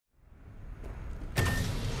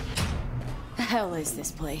hell is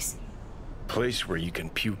this place? Place where you can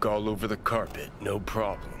puke all over the carpet, no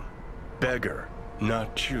problem. Beggar,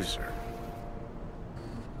 not chooser.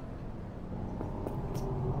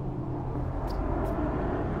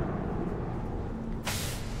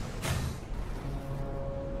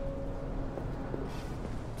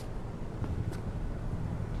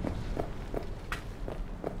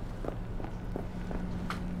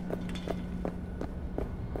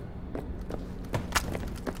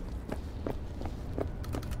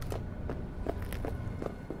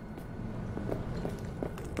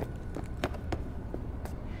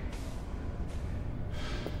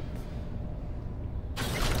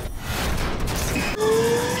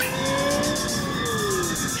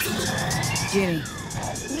 Judy.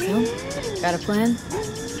 So, got a plan?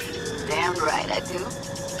 Damn right I do.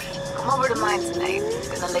 Come over to mine tonight.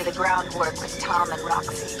 Gonna lay the groundwork with Tom and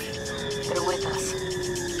Roxy. They're with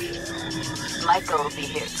us. Michael will be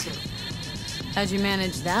here too. How'd you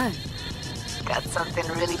manage that? Got something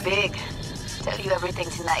really big. Tell you everything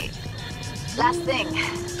tonight. Last thing,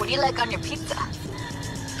 what do you like on your pizza?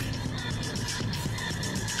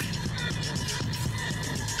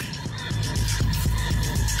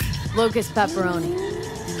 Locust pepperoni.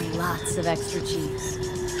 And lots of extra cheese.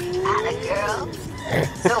 Atta girl.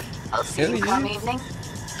 So, I'll see you come evening.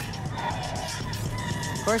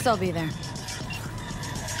 Of course I'll be there.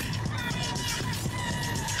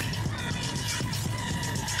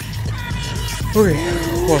 Okay,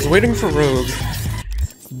 well, I was waiting for Rogue,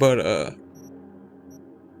 but,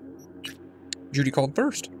 Judy called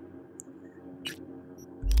first.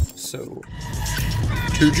 So,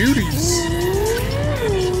 2 Judys.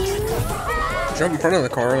 Jump in front of the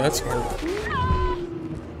car, that's smart.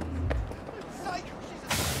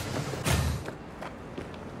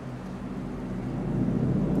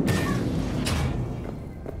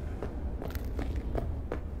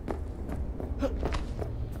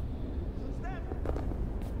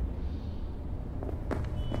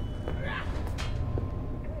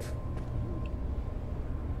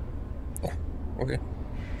 Okay.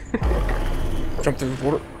 Jump through the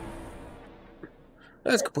water.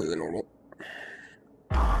 That's completely normal.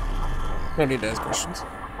 No need to ask questions.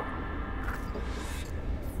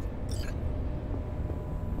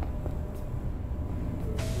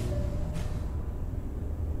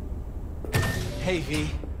 Hey V,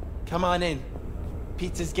 come on in.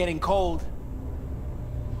 Pizza's getting cold.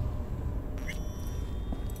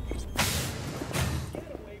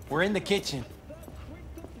 We're in the kitchen.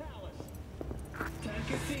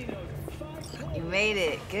 You made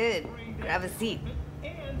it. Good. Grab a seat.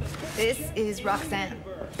 This is Roxanne.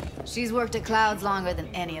 She's worked at Clouds longer than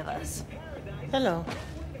any of us. Hello.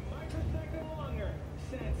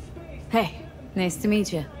 Hey, nice to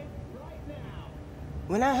meet you.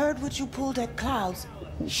 When I heard what you pulled at Clouds,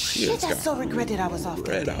 shit, I so regretted I was off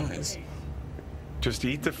that Red day. eyes. Just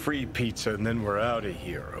eat the free pizza and then we're out of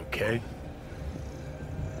here, okay?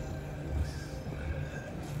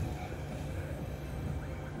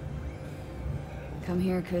 Come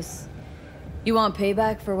here, 'cause you want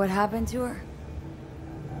payback for what happened to her?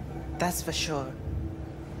 That's for sure.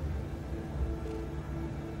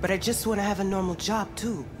 But I just want to have a normal job,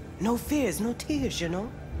 too. No fears, no tears, you know?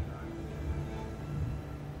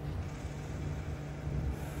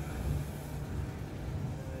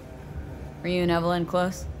 Were you and Evelyn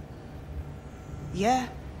close? Yeah,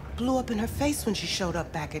 blew up in her face when she showed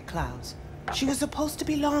up back at Clouds. She was supposed to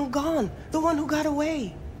be long gone, the one who got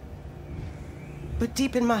away. But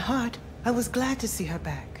deep in my heart, I was glad to see her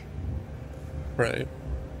back. Right.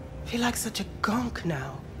 Feel like such a gunk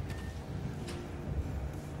now.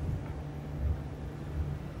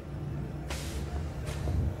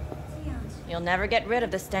 You'll never get rid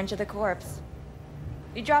of the stench of the corpse.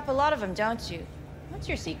 You drop a lot of them, don't you? What's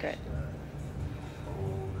your secret?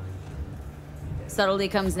 Subtlety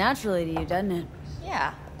comes naturally to you, doesn't it?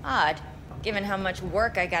 Yeah, odd, given how much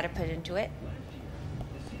work I gotta put into it.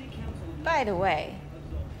 By the way,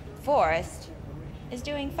 Forrest is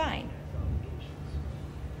doing fine.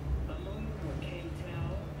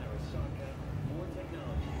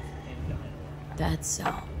 That's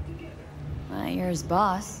so. Well, you're his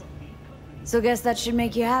boss. So guess that should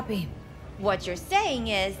make you happy. What you're saying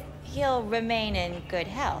is, he'll remain in good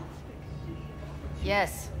health.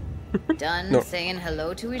 Yes. Done No. saying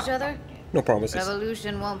hello to each other? No promises.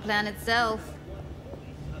 Revolution won't plan itself.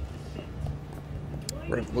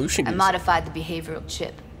 Revolution. I modified the behavioral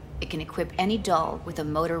chip. It can equip any doll with a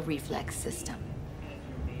motor reflex system.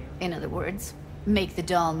 In other words, make the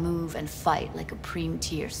doll move and fight like a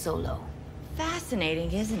Prime-tier solo.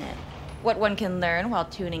 Fascinating, isn't it? What one can learn while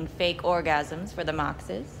tuning fake orgasms for the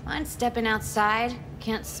Moxes. Mind stepping outside?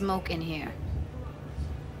 Can't smoke in here.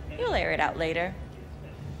 You'll air it out later.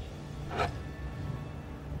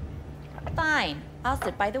 Fine. I'll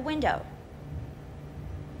sit by the window.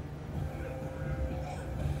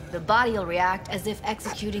 The body will react as if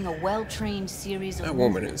executing a well-trained series of That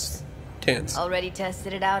woman movements. is tense. Already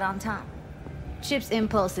tested it out on Tom. Chip's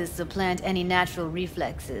impulses supplant any natural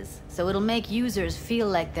reflexes, so it'll make users feel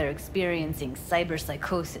like they're experiencing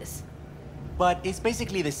cyberpsychosis. But it's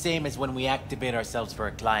basically the same as when we activate ourselves for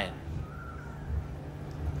a client.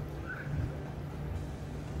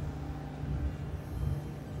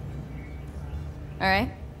 All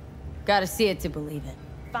right. Gotta see it to believe it.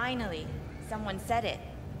 Finally, someone said it.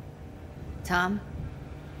 Tom?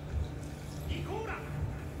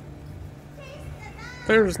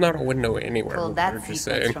 There's not a window anywhere. Pulled We're that just sequence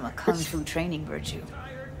saying. from a kung fu training virtue.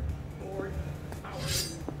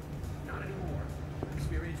 Not anymore.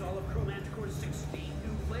 Experience all of Chromanticore's 16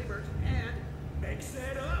 new flavors and mix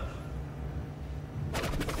it up.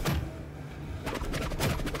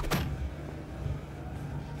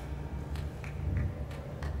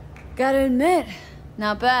 Gotta admit,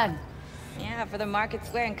 not bad. Yeah, for the market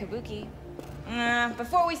square in Kabuki.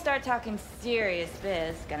 Before we start talking serious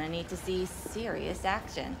biz, gonna need to see serious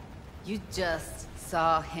action. You just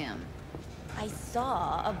saw him. I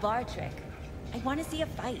saw a bar trick. I want to see a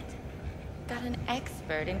fight. Got an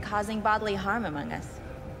expert in causing bodily harm among us.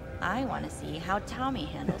 I want to see how Tommy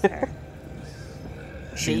handles her.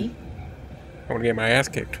 She? I want to get my ass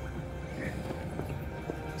kicked.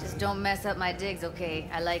 Just don't mess up my digs, okay?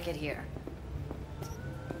 I like it here.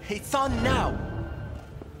 It's on now!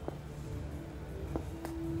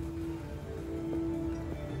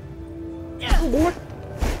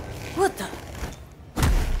 What the?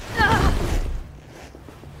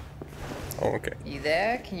 Oh, okay. You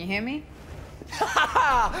there? Can you hear me?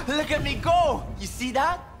 Look at me go! You see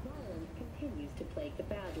that? Continues to plague the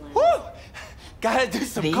Badlands. Woo! Gotta do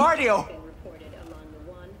some cardio! Been reported along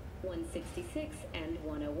the 166 and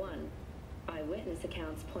 101. Eyewitness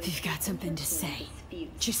accounts point. You've got something to say.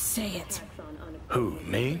 Just say it. Who,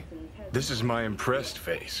 me? This is my impressed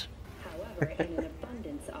face. However, in an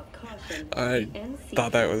abundance of caution, I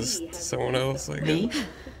thought that was someone else. Like,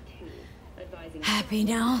 Happy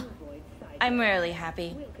now? I'm rarely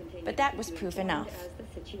happy, but that was proof enough. as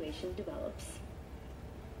the situation develops.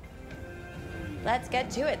 Let's get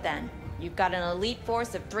to it then. You've got an elite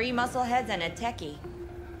force of 3 muscleheads and a techie.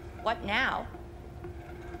 What now?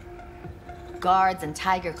 Guards and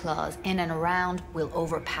tiger claws in and around will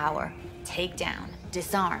overpower, take down,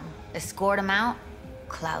 disarm, escort them out.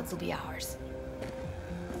 Clouds will be ours.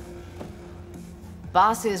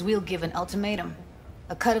 Bosses, we'll give an ultimatum.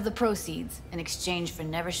 A cut of the proceeds in exchange for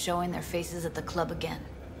never showing their faces at the club again.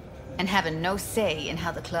 And having no say in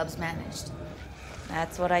how the club's managed.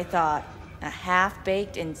 That's what I thought. A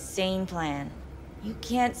half-baked, insane plan. You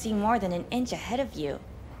can't see more than an inch ahead of you.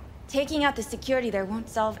 Taking out the security there won't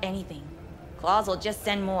solve anything. Claws will just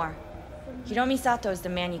send more. Hiromi Sato's the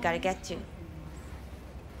man you gotta get to.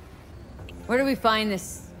 Where do we find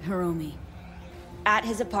this Hiromi? At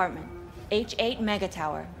his apartment. H8 Mega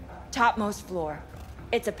Tower. Topmost floor.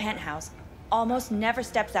 It's a penthouse. Almost never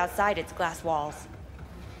steps outside its glass walls.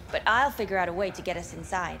 But I'll figure out a way to get us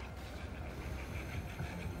inside.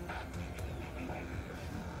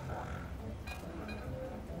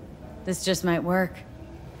 This just might work.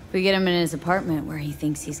 If we get him in his apartment where he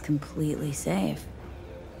thinks he's completely safe,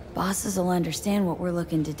 bosses will understand what we're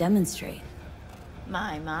looking to demonstrate.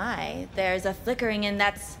 My, there's a flickering in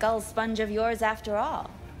that skull sponge of yours after all.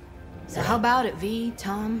 So how about it, V,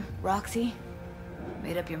 Tom, Roxy?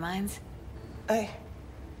 Made up your minds? I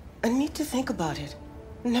need to think about it.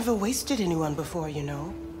 Never wasted anyone before, you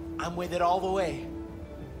know. I'm with it all the way.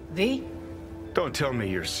 V? Don't tell me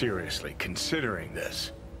you're seriously considering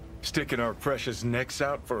this. Sticking our precious necks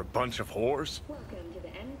out for a bunch of whores? Welcome to the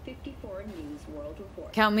N54 News World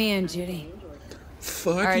Report. Count me in, Judy.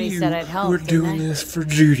 fuck Already you. said I'd help, We're didn't doing I? this for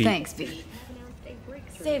Judy. Thanks, V.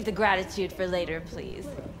 Save the gratitude for later, please.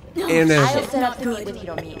 And I'll set up the meet with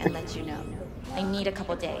Hiromi and let you know. I need a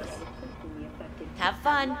couple days. Have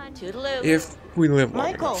fun. Toodaloo. if we live long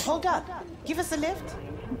Michael, enough. hold up. Give us a lift.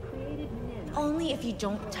 Only if you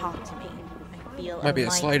don't talk to me. I feel Might be a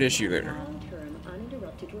enlightened. slight issue there. Long-term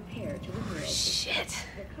uninterrupted repair to the bridge. Shit.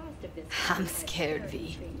 The cost of this I'm scared,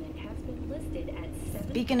 V. treatment has been listed at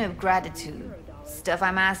Speaking of gratitude, stuff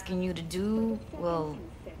I'm asking you to do, well,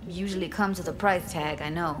 usually comes with a price tag, I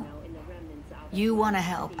know. You want to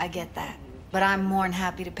help, I get that. But I'm more than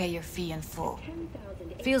happy to pay your fee in full.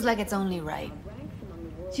 Feels like it's only right.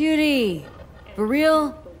 Judy! For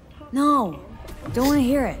real? No. Don't want to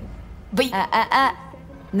hear it. But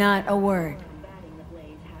Not a word.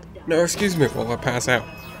 No, excuse me while I pass out.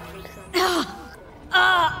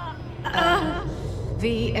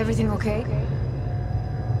 V, everything okay?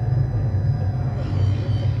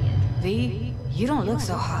 V, you don't look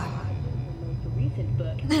so hot.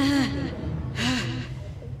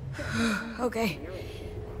 Okay.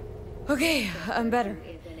 Okay, I'm better.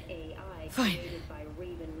 Fine.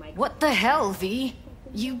 What the hell, V?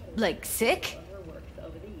 You, like, sick?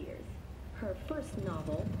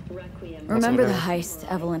 Remember the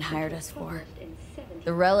heist Evelyn hired us for?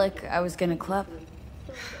 The relic I was gonna club?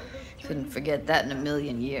 Couldn't forget that in a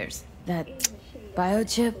million years. That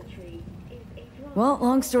biochip? Well,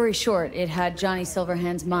 long story short, it had Johnny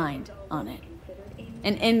Silverhand's mind on it.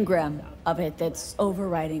 An engram of it that's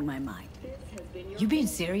overriding my mind. You being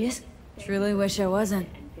serious? Truly wish I wasn't.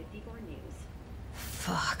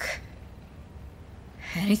 Fuck.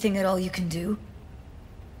 Anything at all you can do?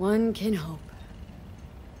 One can hope.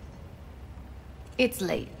 It's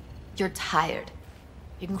late. You're tired.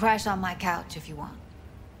 You can crash on my couch if you want.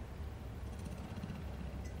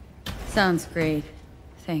 Sounds great.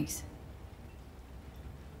 Thanks.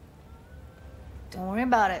 Don't worry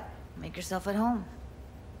about it. Make yourself at home.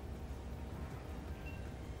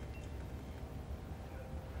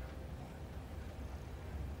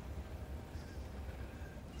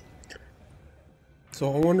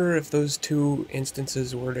 So I wonder if those two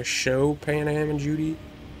instances were to show Pan Am and Judy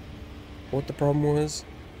what the problem was,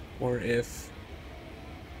 or if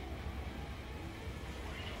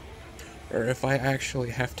I actually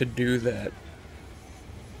have to do that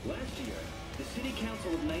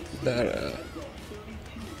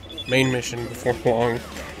main mission before long.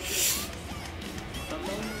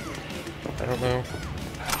 I don't know.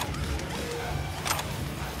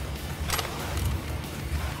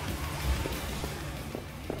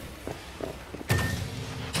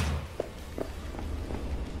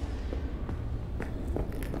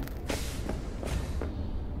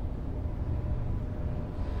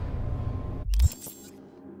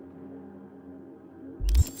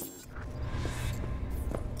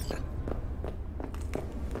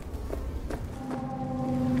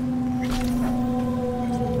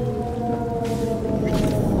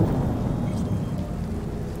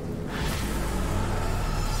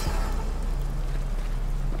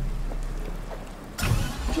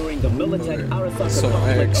 So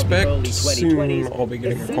I expect soon I'll be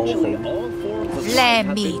getting a call from... Let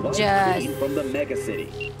me just...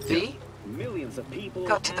 V?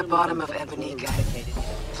 Got to the bottom of Ebonica.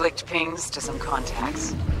 Flicked pings to some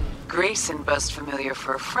contacts. Grayson buzzed familiar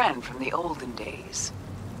for a friend from the olden days.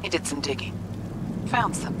 He did some digging.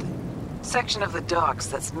 Found something. Section of the docks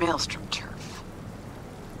that's Maelstrom turf.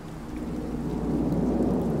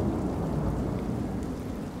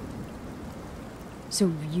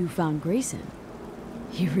 So you found Grayson?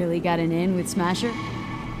 You really got an in with Smasher?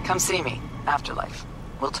 Come see me. Afterlife.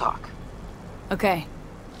 We'll talk. Okay.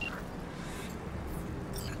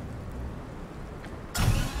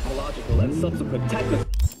 Technological and subsequent technical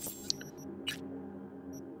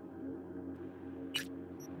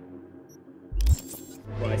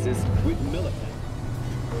crisis with Militech.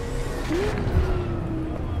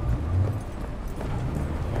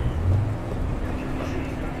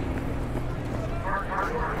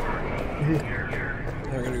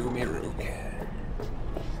 I'm gonna go meet Rogue.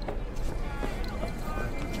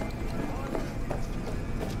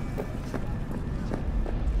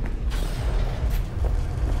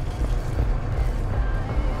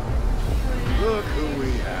 Look who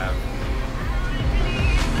we have.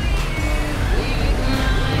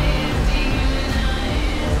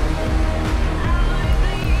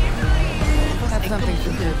 Have something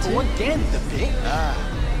for good too. Again, the big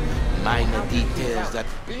Minor details that...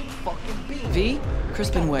 V?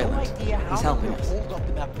 Crispin Wayland. He's helping us.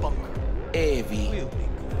 Hey, V.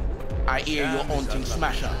 I hear you're haunting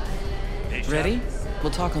Smasher. Ready?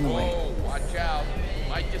 We'll talk on the way. Oh, watch out.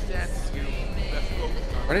 Might just answer you. Let's go.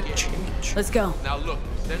 Why did it change? Let's go. Now look,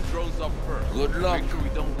 send drones up first. Good luck. Make sure we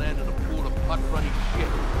don't land in a pool of hot-running shit.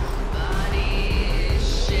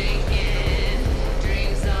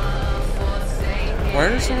 Why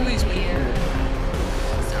are some of these people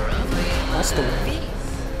lost the way?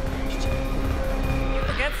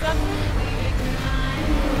 Forget something?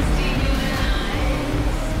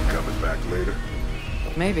 Coming back later?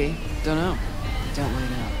 Maybe. Don't know. Don't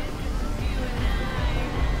wait out.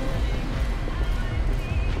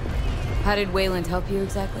 How did Wayland help you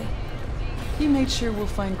exactly? He made sure we'll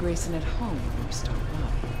find Grayson at home when we stop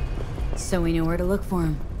by. So we know where to look for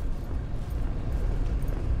him.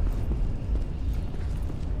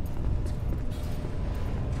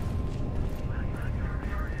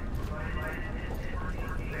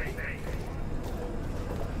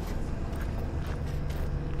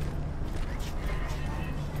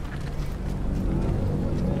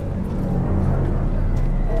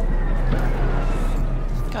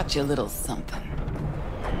 get you a little something.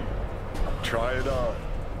 Try it on.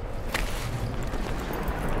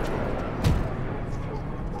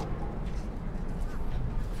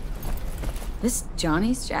 This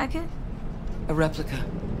Johnny's jacket? A replica.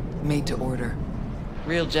 Made to order.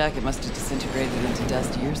 Real jacket must have disintegrated into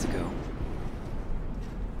dust years ago.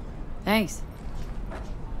 Thanks.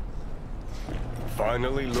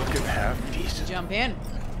 Finally looking half decent. Jump in.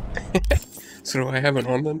 So do I have it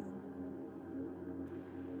on then?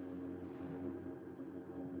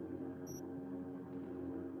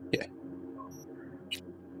 Yeah.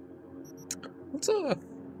 What's up?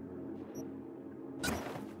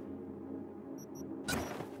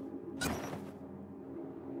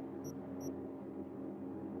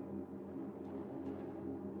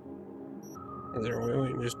 Is there a way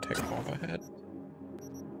we can just take off a hat?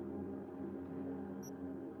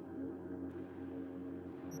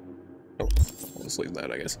 Oh, I'll just leave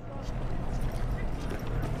that, I guess.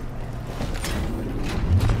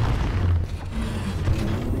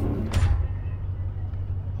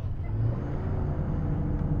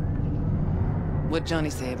 What'd Johnny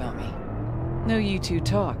say about me? No, you two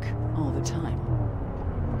talk all the time.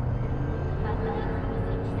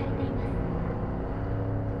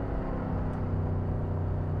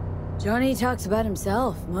 Johnny talks about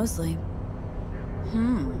himself, mostly.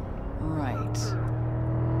 Right.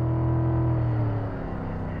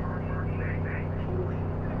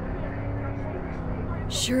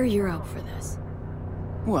 Sure you're out for this?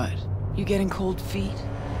 What? You getting cold feet?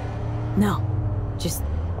 No. Just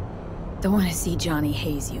don't want to see Johnny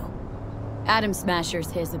haze you. Adam Smasher's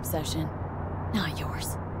his obsession, not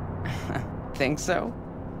yours. Think so?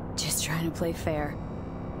 Just trying to play fair.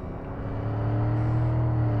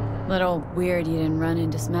 Little weird you didn't run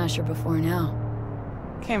into Smasher before now.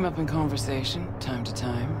 Came up in conversation, time to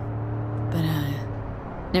time. But,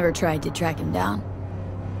 never tried to track him down.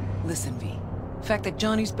 Listen, V. The fact that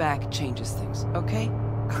Johnny's back changes things, okay?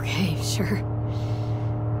 Okay, sure.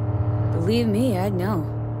 Believe me, I'd know.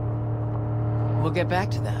 We'll get back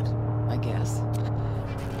to that, I guess.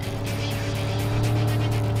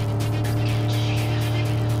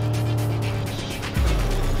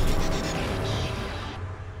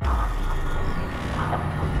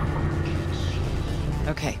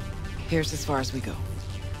 Okay, here's as far as we go.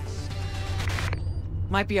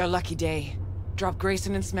 Might be our lucky day. Drop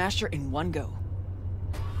Grayson and Smasher in one go.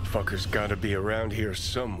 Fucker's gotta be around here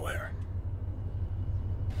somewhere.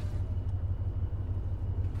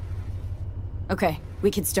 Okay,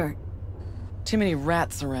 we can start. Too many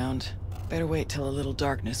rats around. Better wait till a little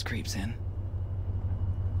darkness creeps in.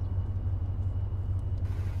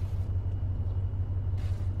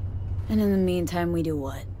 And in the meantime, we do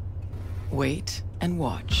what? Wait and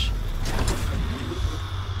watch.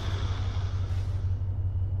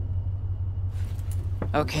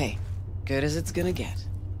 Okay, good as it's gonna get.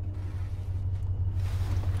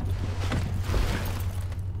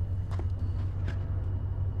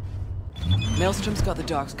 Maelstrom's got the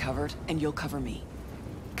dogs covered, and you'll cover me.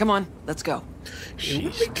 Come on, let's go. You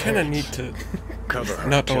really kind of need to cover her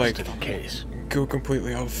not to just like in case. go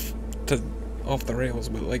completely off the rails,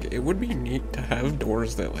 but like it would be neat to have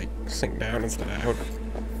doors that like sink down instead of out.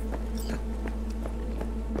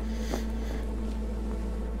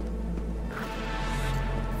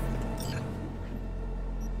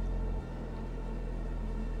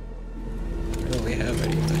 Really have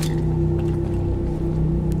anything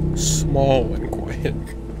small and quiet.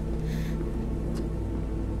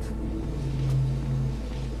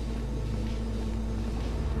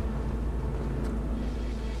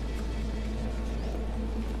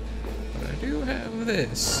 But I do have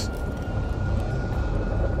this.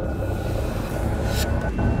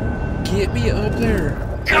 Get me up there.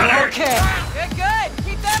 Okay. Good, good.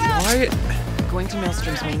 Keep that up. Why? Going to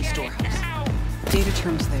Maelstrom's main storehouse. Data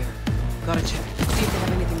terms there. Gotta check. See if they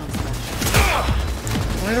have anything on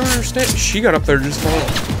Smasher. I don't understand. She got up there just fine.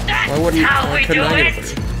 Why wouldn't I couldn't I get up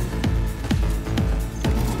there?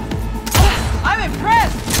 I'm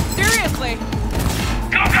impressed. Seriously.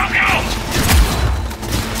 Go, go, go!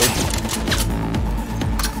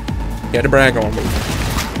 You had to brag on me.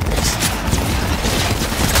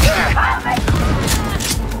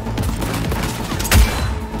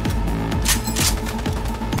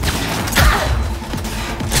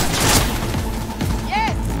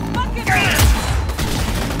 Yes. Fucking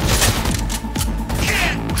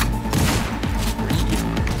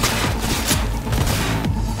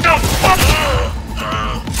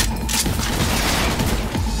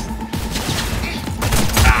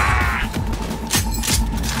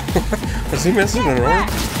Is he missing an arm?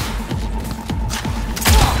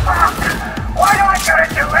 Why do I gotta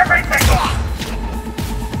do everything?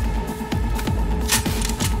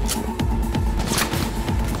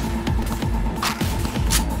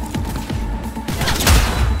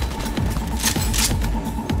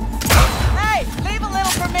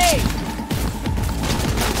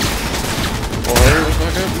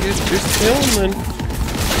 healing.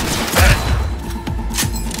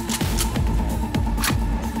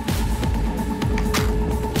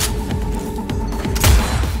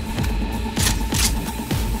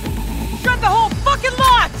 Shut the whole fucking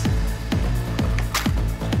lot!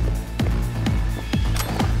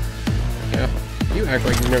 Yeah, you act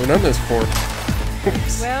like you've never done this before.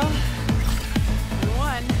 Well,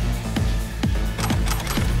 one.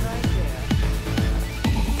 Right there.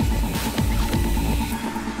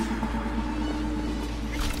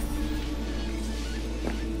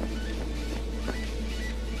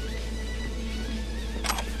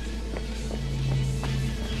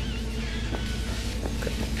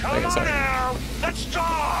 Come on now! Let's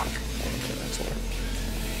talk! Okay, that's one.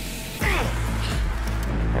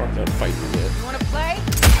 I'm not done fighting yet. You wanna play?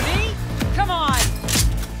 Me? Come on!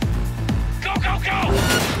 Go, go, go!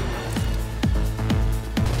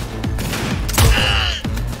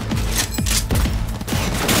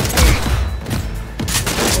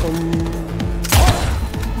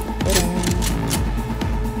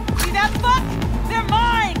 See that fuck? They're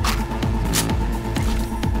mine!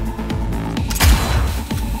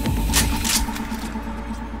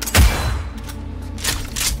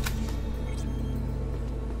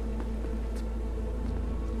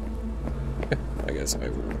 I guess I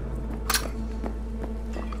will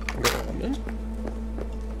go on then.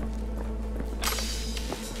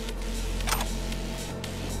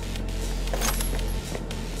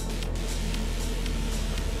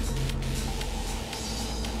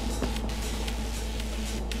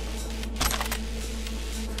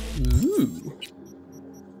 Ooh.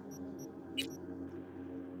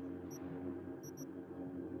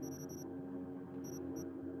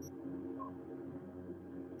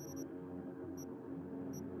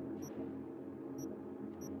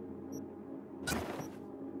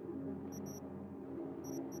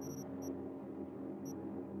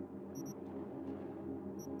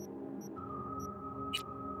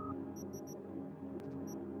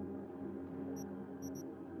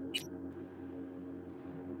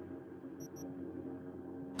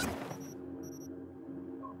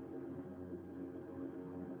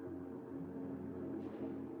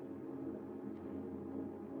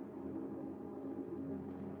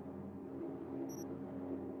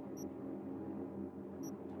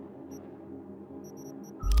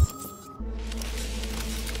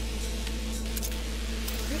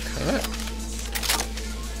 Okay.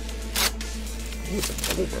 Ooh, it's a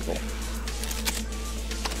double purple.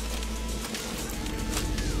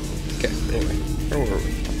 Okay, anyway, where were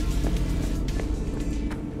we?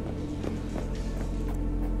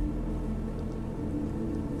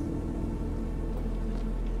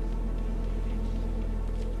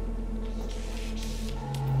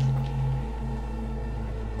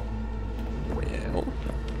 Well.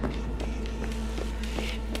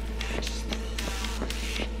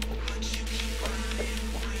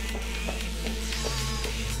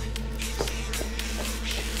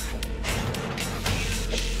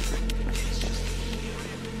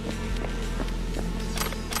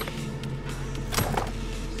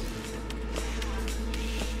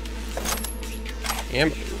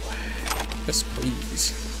 Ammo. Yes,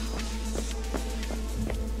 please.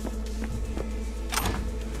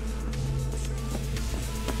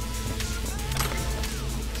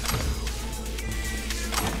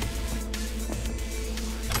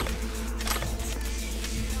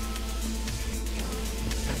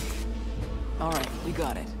 All right, we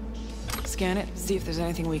got it. Scan it, see if there's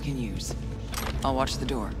anything we can use. I'll watch the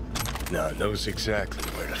door. Now knows exactly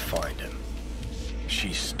where to find him.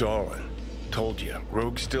 She's stalling. Told you,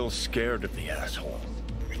 Rogue's still scared of the asshole.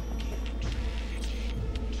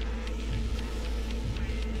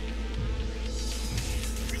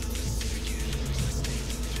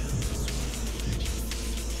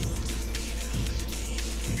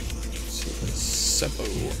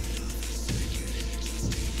 Seppo.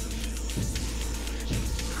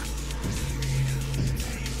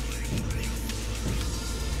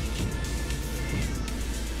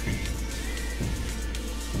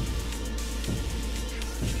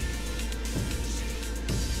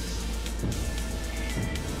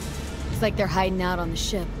 Looks like they're hiding out on the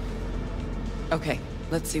ship. Okay,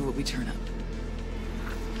 let's see what we turn up.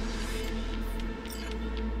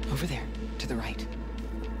 Over there, to the right.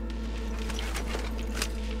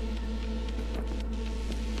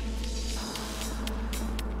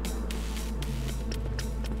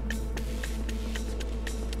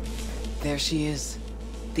 There she is.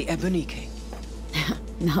 The Ebonique.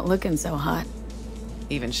 Not looking so hot.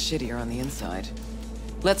 Even shittier on the inside.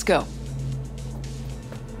 Let's go.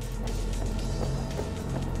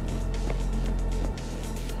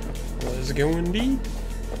 Let's go indeed.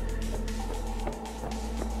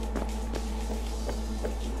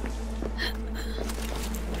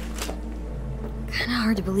 Kinda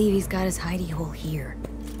hard to believe he's got his hidey hole here.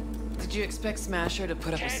 Did you expect Smasher to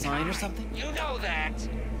put up a sign or something? You know that.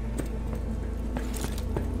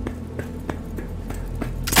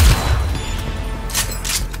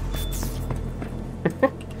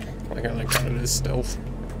 I got like out of his stealth.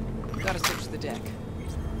 Gotta search the deck.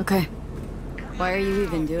 Okay. Why are you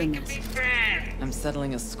even doing this? I'm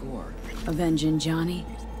settling a score. Avenging Johnny?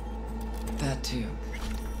 That too.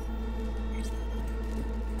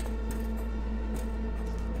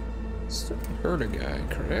 Still hurt a guy,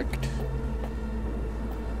 correct?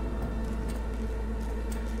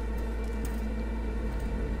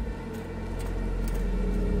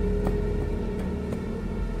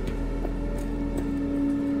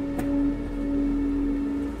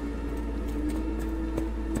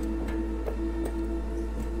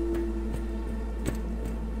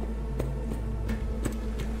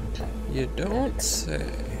 You don't say.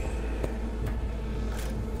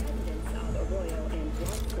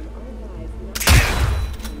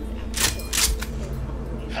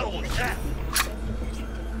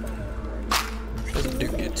 This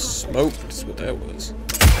dude gets smoked, is what that was.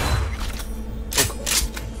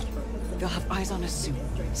 They'll have eyes on us soon.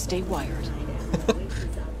 Stay wired.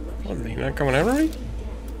 What, are you not coming after me?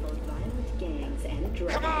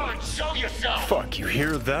 Come on, show yourself! Fuck, you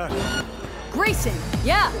hear that? Grayson!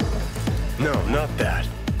 Yeah! No, not that.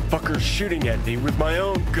 Fucker's shooting at me with my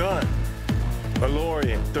own gun. A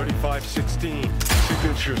Lorien 3516.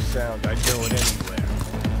 Signature sound, I'd know it anywhere.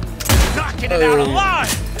 Knocking it out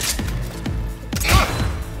alive!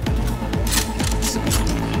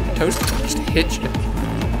 Toast just hit you.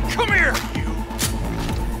 Come here, you!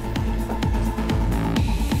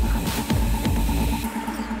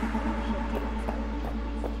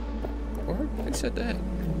 What? Who said that?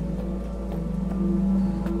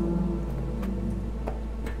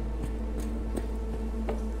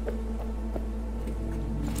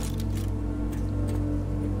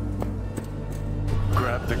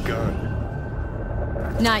 Grab the gun.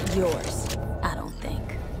 Not yours, I don't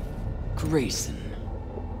think. Grayson.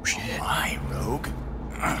 Why, Rogue?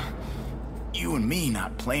 You and me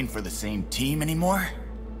not playing for the same team anymore?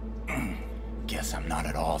 Guess I'm not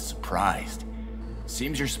at all surprised.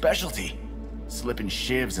 Seems your specialty. Slipping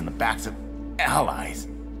shivs in the backs of allies.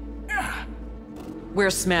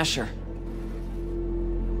 Where's Smasher?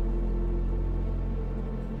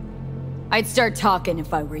 I'd start talking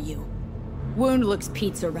if I were you. Wound looks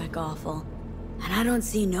pizza wreck awful. And I don't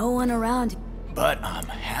see no one around. But I'm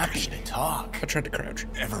happy to talk. I tried to crouch.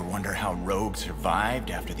 Ever wonder how Rogue survived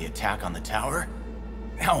after the attack on the tower?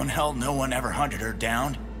 How in hell no one ever hunted her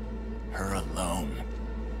down? Her alone.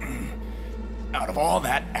 Out of all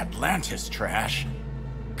that Atlantis trash,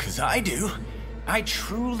 'cause I do, I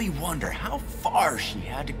truly wonder how far she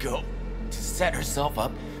had to go to set herself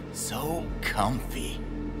up so comfy.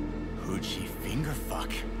 Who'd she finger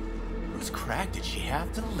fuck? Whose crack did she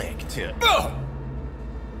have to lick to... Ugh!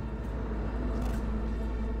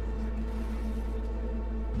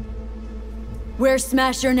 Where's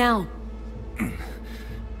Smasher now?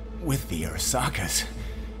 With the Arasakas.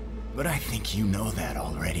 But I think you know that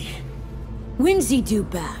already. When's he due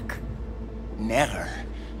back? Never.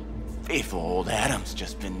 Faithful old Adam's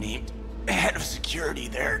just been named head of security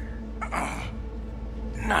there.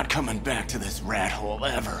 Not coming back to this rat hole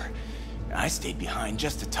ever. I stayed behind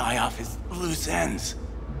just to tie off his loose ends.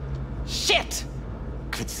 Shit!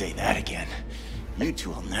 Could say that again. You two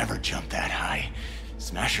will never jump that high.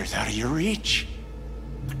 Smasher's out of your reach.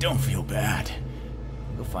 But don't feel bad.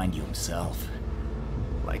 He'll find you himself.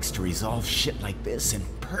 Likes to resolve shit like this in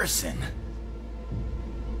person.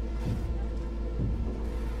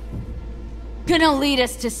 Gonna lead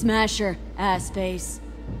us to Smasher, assface.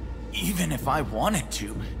 Even if I wanted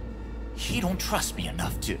to, he don't trust me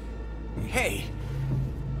enough to... Hey,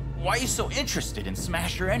 why are you so interested in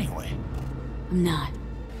Smasher anyway? I'm not.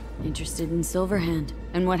 Interested in Silverhand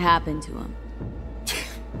and what happened to him.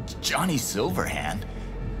 Johnny Silverhand?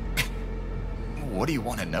 What do you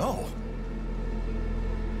want to know?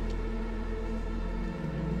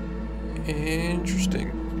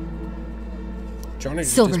 Interesting. Johnny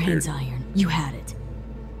just Silverhand's disappeared. iron. You had it.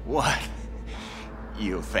 What?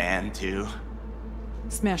 You a fan too?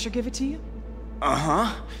 Smasher give it to you?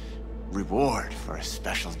 Uh-huh. Reward for a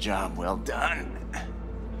special job well done.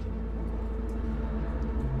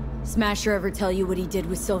 Smasher ever tell you what he did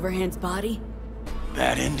with Silverhand's body?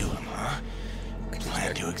 That into him, huh?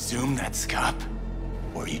 Plan to exhume that scop?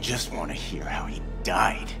 Or you just want to hear how he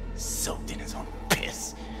died, soaked in his own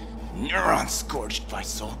piss? Neurons scorched by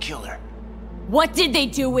Soul Killer. What did they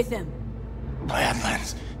do with him?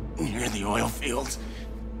 Badlands, near the oil fields.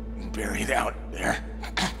 Buried out there.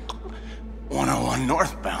 101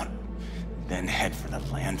 northbound. Then head for the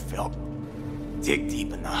landfill. Dig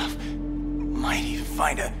deep enough. Might even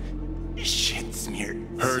find a shit-smeared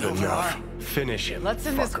Heard silver enough. arm. Finish him. Let's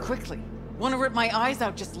end this fucker. quickly. Want to rip my eyes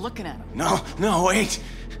out just looking at him. No, wait.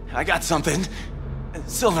 I got something.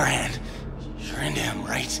 Silverhand. You're into him,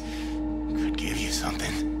 right? Could give you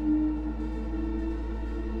something.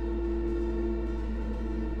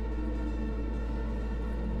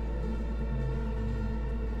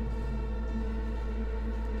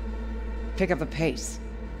 Pick up the pace.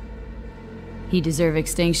 He deserve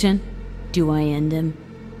extinction? Do I end him?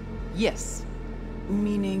 Yes.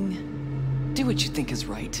 Meaning, do what you think is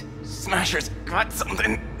right. Smasher's got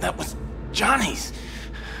something that was Johnny's.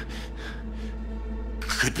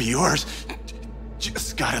 Could be yours.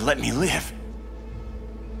 Just gotta let me live.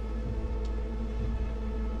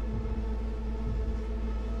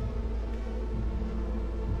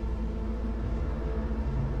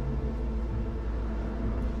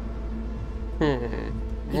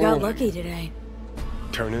 You got lucky today.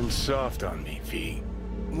 Turning soft on me, V.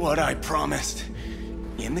 What I promised.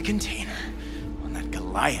 In the container. On that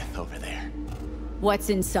Goliath over there. What's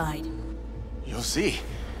inside? You'll see.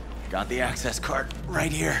 Got the access card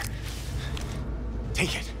right here.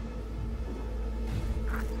 Take it.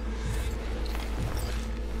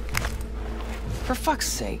 For fuck's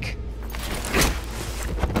sake.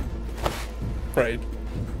 Right.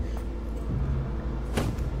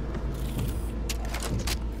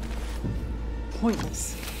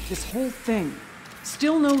 Pointless. This whole thing.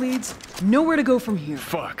 Still no leads, nowhere to go from here.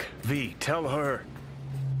 Fuck. V, tell her.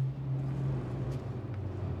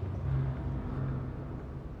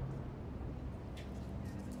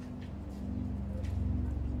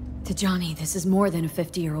 To Johnny, this is more than a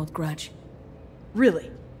 50-year-old grudge. Really?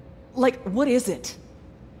 Like, what is it?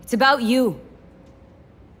 It's about you.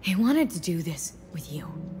 He wanted to do this with you.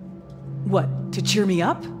 What, to cheer me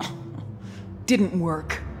up? Didn't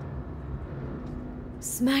work.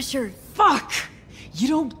 Smasher. Fuck! You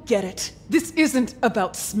don't get it. This isn't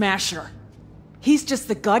about Smasher. He's just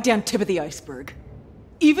the goddamn tip of the iceberg.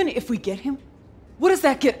 Even if we get him, what does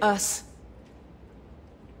that get us?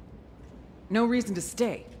 No reason to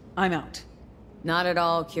stay. I'm out. Not at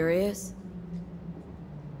all curious?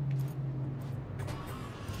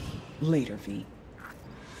 Later, V.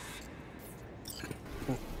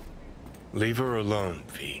 Leave her alone,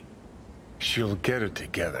 V. She'll get it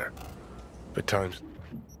together. But times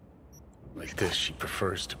like this, she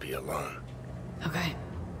prefers to be alone. Okay.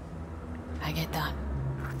 I get that.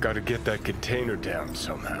 Gotta get that container down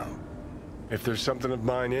somehow. If there's something of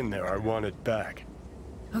mine in there, I want it back.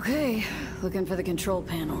 Okay, looking for the control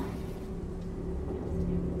panel.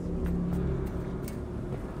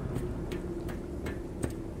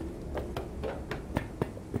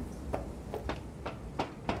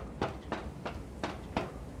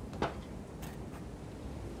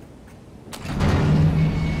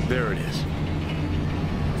 There it is.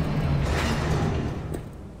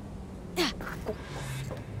 I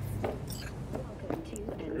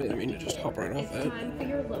really mean to just hop right off that. Time for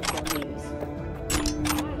your local news.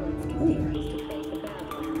 Violence continues to face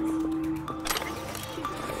the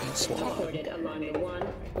That's a lot. reported along the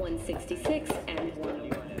 166 and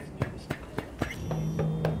 101.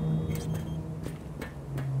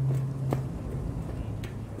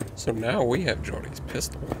 So now we have Jody's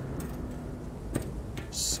pistol.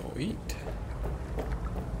 Sweet.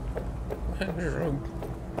 Man, there's a rogue.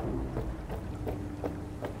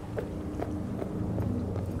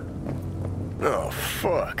 Oh,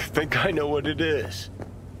 fuck. Think I know what it is.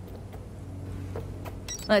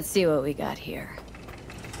 Let's see what we got here.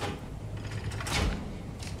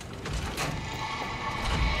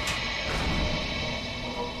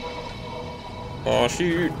 Oh,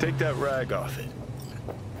 shoot. Take that rag off it.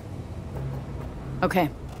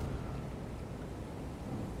 Okay.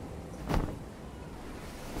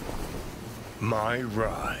 My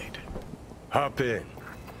ride. Hop in.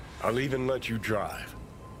 I'll even let you drive.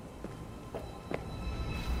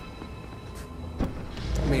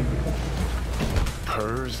 I mean,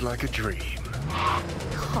 Purrs like a dream. Oh,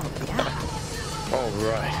 yeah. All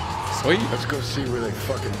right. sweet. Let's go see where they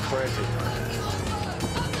fucking planted her.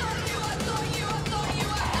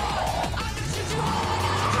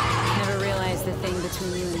 Never realized the thing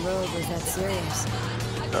between you and Rogue was that serious.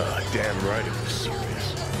 Damn right it was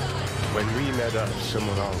serious. When we met up,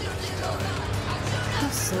 someone always died. How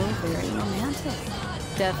so very romantic.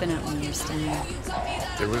 Definitely understand.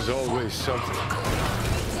 There was always something.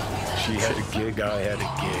 She had a gig, I had a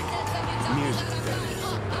gig. Music, that is.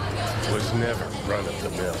 Was never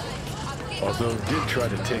run-of-the-mill. Although did try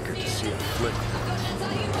to take her to see a flick.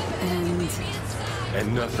 And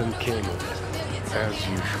and nothing came of it, as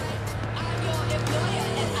usual.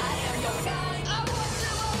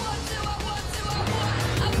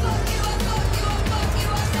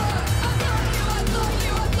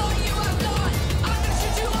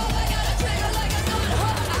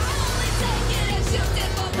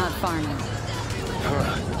 Not far now.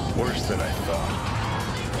 Huh, worse than I thought.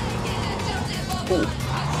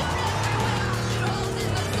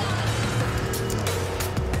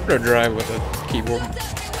 I'm gonna drive with a keyboard.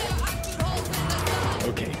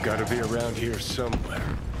 Okay, gotta be around here somewhere.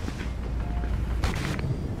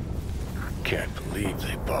 Can't believe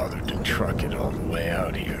they bothered to truck it all the way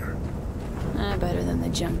out here. Better than the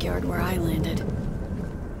junkyard where I landed.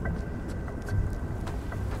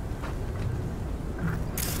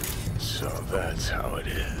 So that's how it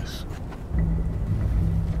is.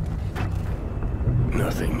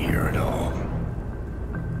 Nothing here at all.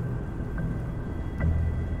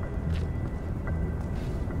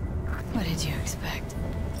 What did you expect?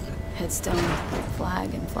 Headstone,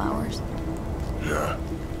 flag, and flowers? No,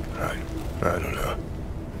 I don't know.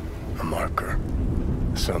 A marker.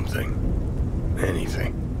 Something.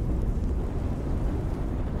 Anything.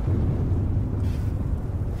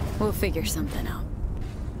 We'll figure something out.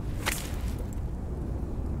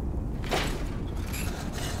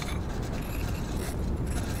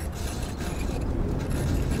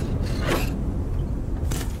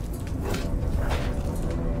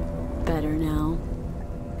 Better now?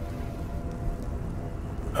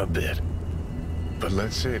 A bit. But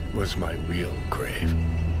let's say it was my real grave.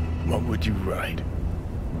 What would you write?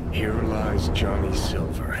 Here lies Johnny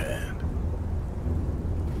Silverhand.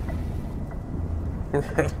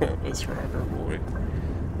 This rocker boy.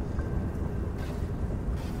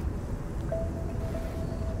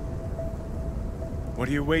 What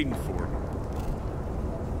are you waiting for?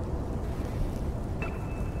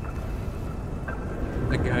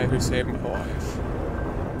 The guy who saved my life.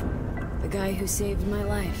 The guy who saved my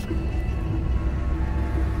life.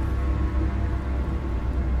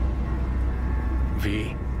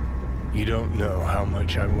 V, you don't know how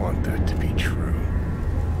much I want that to be true.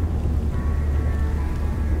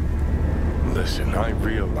 Listen, I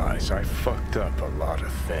realize I fucked up a lot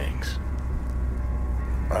of things.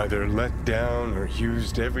 Either let down or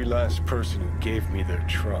used every last person who gave me their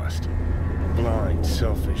trust. Blind,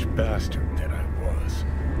 selfish bastard that I was.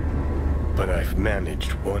 But I've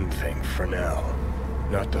managed one thing for now.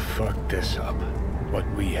 Not to fuck this up. What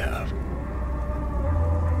we have.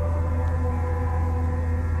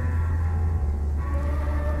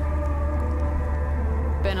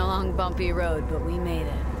 Been a long, bumpy road, but we made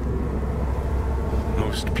it.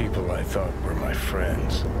 Most people I thought were my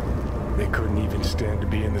friends. They couldn't even stand to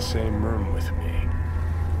be in the same room with me.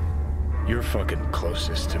 You're fucking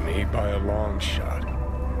closest to me by a long shot.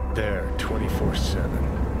 There, 24/7.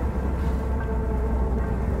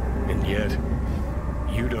 And yet,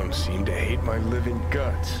 you don't seem to hate my living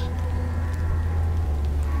guts.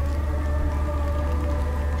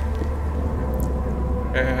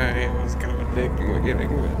 He was kind of a dick in the beginning,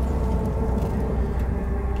 but...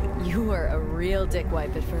 You were a real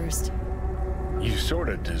dickwipe at first. You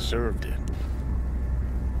sorta deserved it.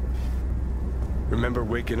 Remember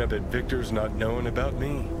waking up at Victor's not knowing about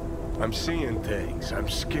me? I'm seeing things, I'm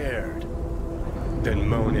scared. Then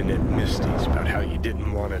moaning at Misty's about how you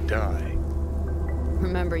didn't want to die.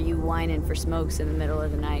 Remember you whining for smokes in the middle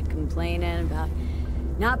of the night, complaining about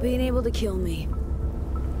not being able to kill me.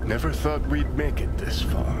 Never thought we'd make it this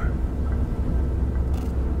far.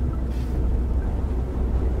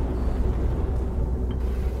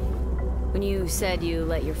 When you said you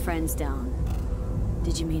let your friends down,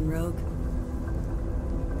 did you mean Rogue?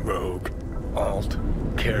 Rogue, Alt,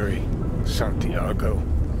 Carrie, Santiago.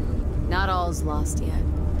 Not all's lost yet.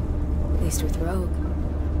 At least with Rogue.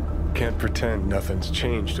 Can't pretend nothing's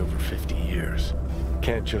changed over 50 years.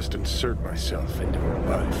 Can't just insert myself into her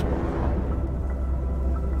life.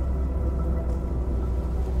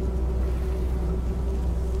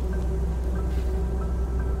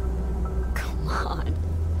 Come on.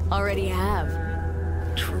 Already have.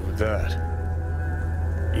 True that.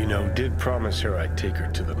 You know, did promise her I'd take her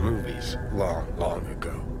to the movies long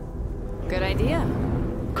ago. Good idea.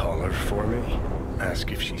 Call her for me.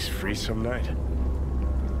 Ask if she's free some night.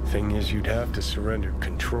 Thing is, you'd have to surrender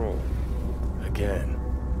control. Again.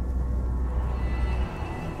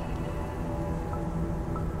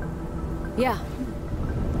 Yeah.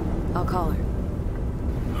 I'll call her.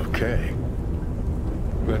 Okay.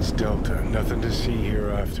 Let's Delta. Nothing to see here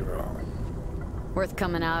after all. Worth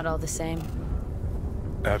coming out all the same.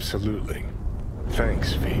 Absolutely.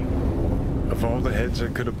 Thanks, V. Of all the heads I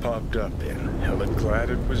could have popped up in, hella glad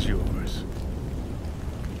it was yours.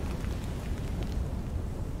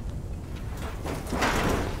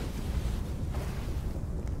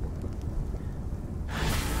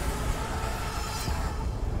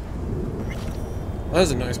 That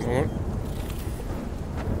was a nice moment.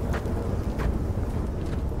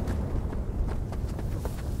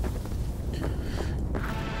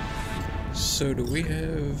 So do we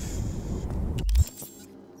have...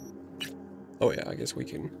 Oh yeah, I guess we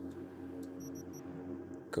can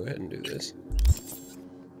go ahead and do this.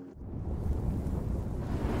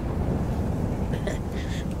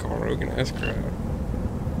 Carl Rogan ass crowd.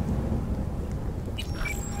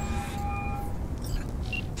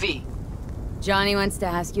 V. Johnny wants to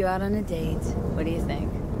ask you out on a date. What do you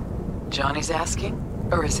think? Johnny's asking?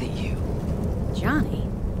 Or is it you? Johnny?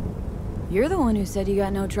 You're the one who said you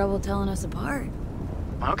got no trouble telling us apart.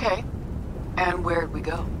 Okay. And where'd we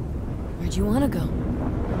go? Where'd you want to go?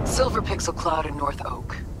 Silver Pixel Cloud in North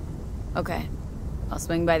Oak. Okay. I'll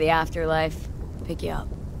swing by the afterlife, pick you up.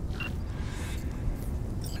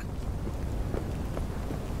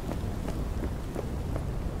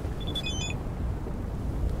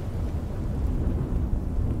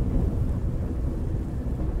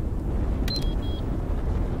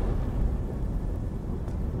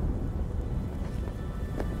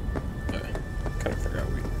 Kind of forgot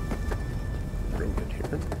we wrote it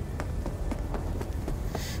here.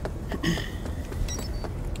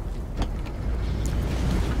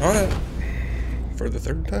 Alright. For the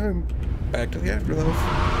third time, back to the afterlife.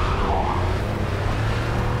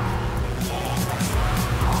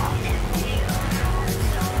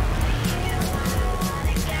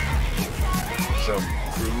 Some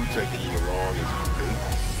crew taking you along as a date.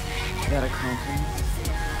 That a compliment?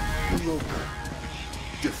 Local.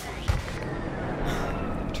 Different.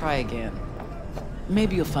 Try again.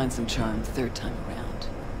 Maybe you'll find some charm third time around.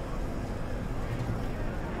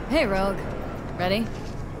 Hey, Rogue. Ready?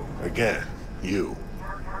 Again, you.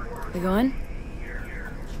 We going?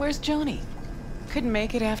 Where's Johnny? Couldn't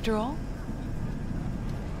make it after all?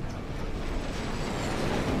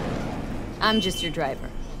 I'm just your driver.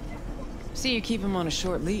 See, you keep him on a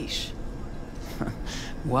short leash.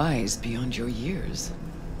 Wise beyond your years.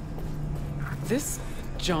 This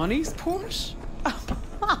Johnny's Porsche?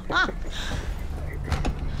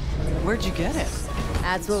 Where'd you get it?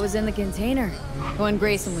 That's what was in the container. The one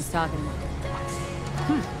Grayson was talking about.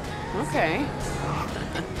 Okay.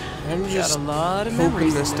 I'm just Got a lot of hoping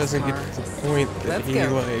memories this in doesn't car. get to the point that Let's he,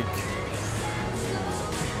 go. like...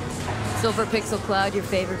 Silver Pixel Cloud, your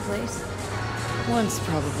favorite place? Once,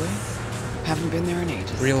 probably. Haven't been there in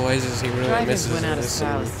ages. realizes he really Drive-ins misses went out of this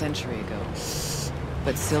style a and- century ago.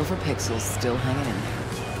 But Silver Pixel's still hanging in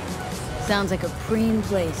there. Sounds like a preem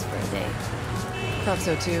place for a date. Thought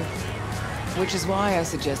so too. Which is why I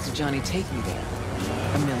suggested Johnny take me there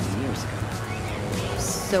a million years ago.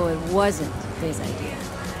 So it wasn't his idea.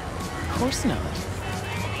 Of course not.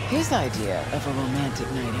 His idea of a romantic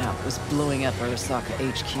night out was blowing up Arasaka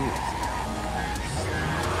HQ.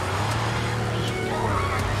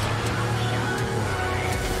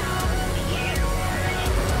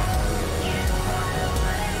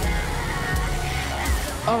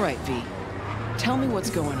 All right, V. Tell me what's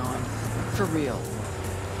going on. For real.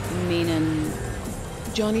 Meaning...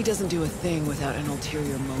 Johnny doesn't do a thing without an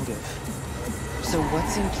ulterior motive. So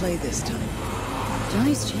what's in play this time?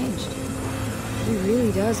 Johnny's changed. He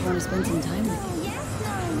really does want to spend some time with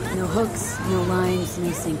you. No hooks, no lines,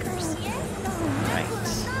 no sinkers. Right.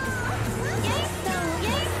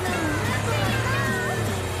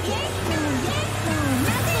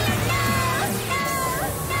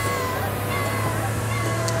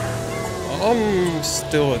 I'm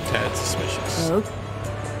still a tad suspicious. Rogue?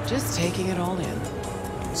 Just taking it all in.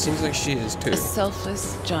 Seems like she is too. A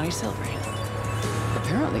selfless Johnny Silverhand.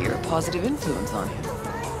 Apparently you're a positive influence on him.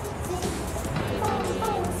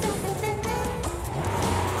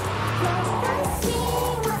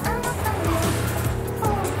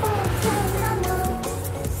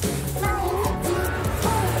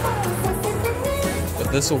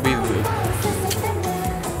 But this will be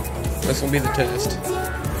the test.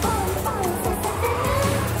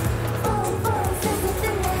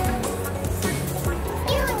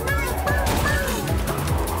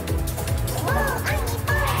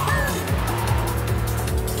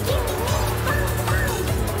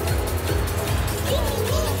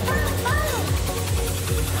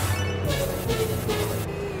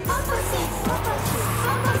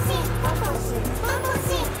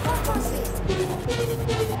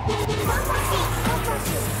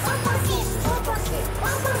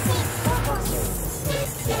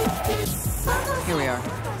 Here we are.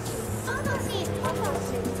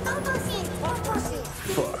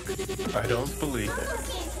 Fuck. I don't believe it.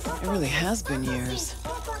 It really has been years.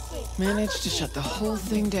 Managed to shut the whole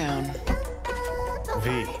thing down.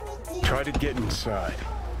 V, try to get inside.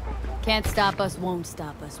 Can't stop us, won't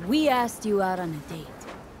stop us. We asked you out on a date.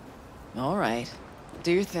 All right.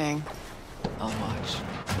 Do your thing. I'll watch.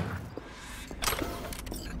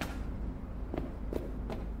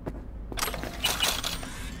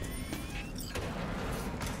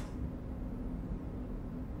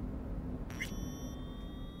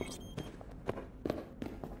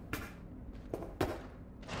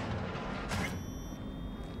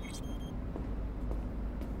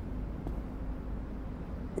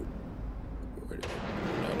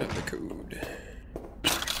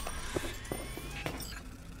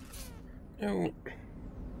 No.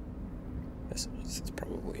 It's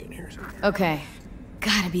probably in here somewhere. Okay.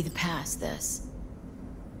 Gotta be the past, this.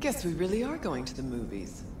 Guess we really are going to the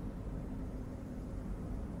movies.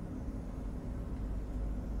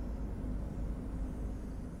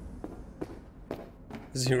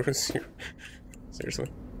 Zero. Seriously?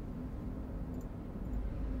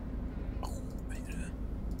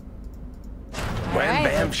 Wham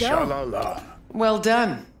bam sha-la-la. Well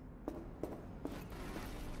done.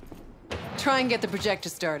 Try and get the projector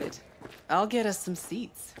started. I'll get us some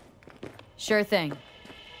seats. Sure thing.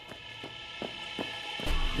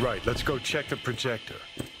 Right, let's go check the projector.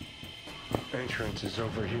 Entrance is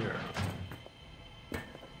over here.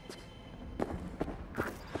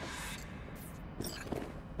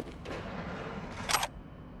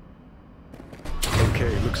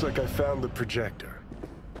 Okay, looks like I found the projector.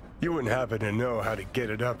 You wouldn't happen to know how to get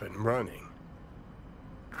it up and running.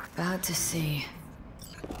 About to see.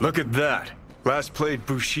 Look at that. Last played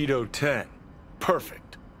Bushido 10.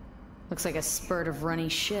 Perfect. Looks like a spurt of runny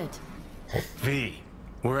shit. V,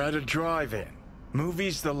 we're at a drive-in.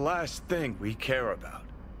 Movie's the last thing we care about.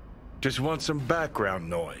 Just want some background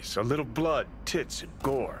noise, a little blood, tits, and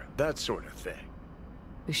gore, that sort of thing.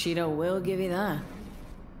 Bushido will give you that.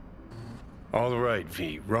 All right,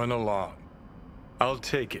 V, run along. I'll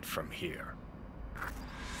take it from here.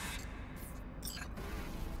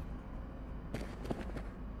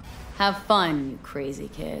 Have fun, you crazy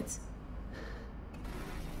kids.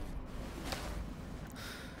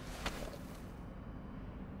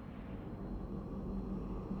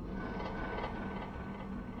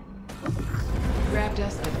 Grabbed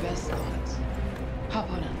us the best spots. Hop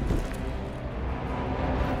on up.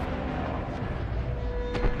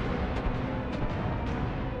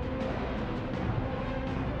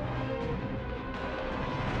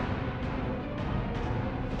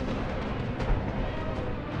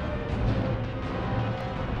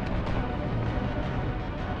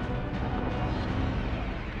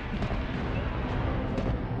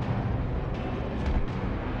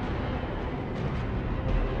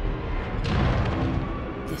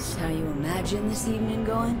 Imagine this evening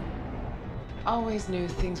going? Always knew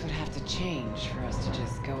things would have to change for us to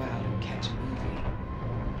just go out and catch a movie.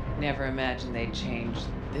 Never imagined they'd change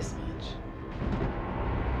this much.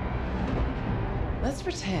 Let's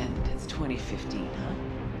pretend it's 2015, huh?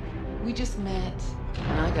 We just met,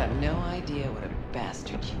 and I got no idea what a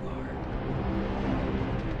bastard you are.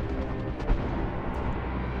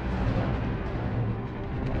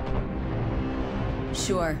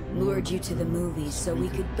 Sure, lured you to the movies so we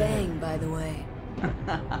could bang, by the way.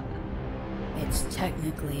 It's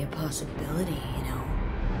technically a possibility, you know.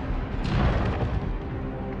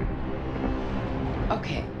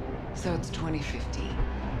 Okay, so it's 2015.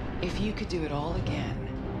 If you could do it all again,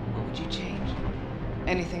 what would you change?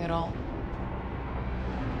 Anything at all?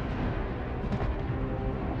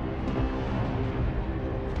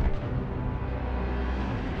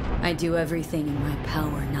 I do everything in my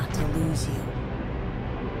power not to lose you.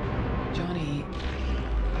 Johnny,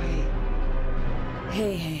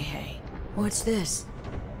 Hey. What's this?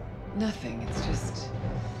 Nothing, it's just...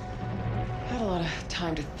 had a lot of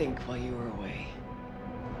time to think while you were away.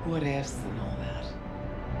 What ifs and all that.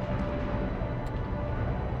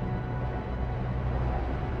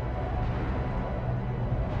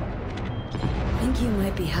 I think you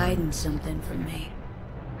might be hiding something from me.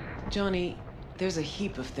 Johnny, there's a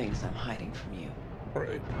heap of things I'm hiding from you.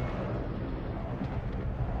 Right.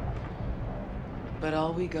 But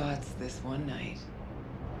all we got's this one night.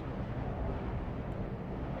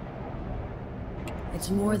 It's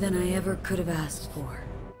more than I ever could have asked for.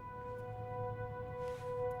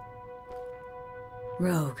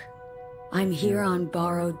 Rogue, I'm here on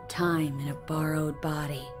borrowed time in a borrowed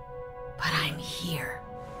body, but I'm here.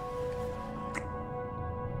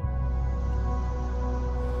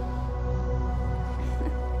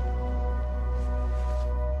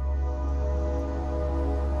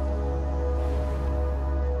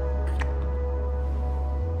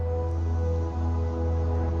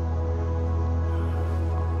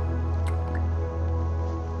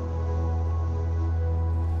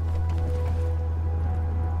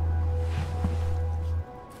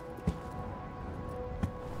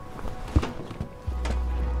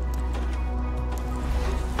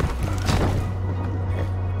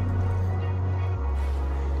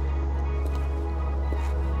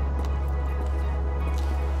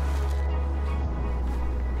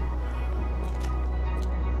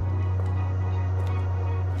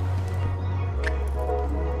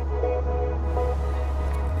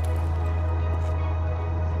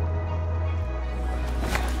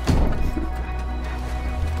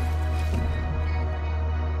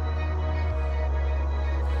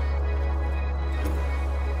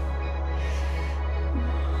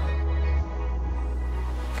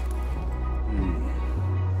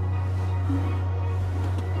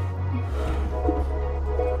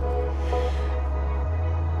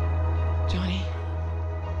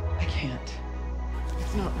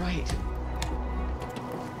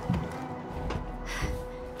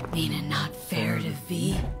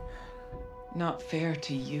 Not fair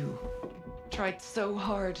to you. Tried so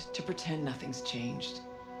hard to pretend nothing's changed.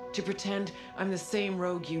 To pretend I'm the same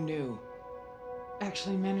rogue you knew.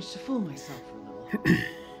 Actually managed to fool myself for a little.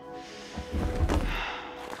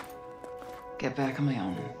 Get back on my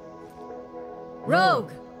own.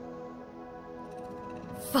 Rogue!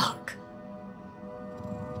 Fuck.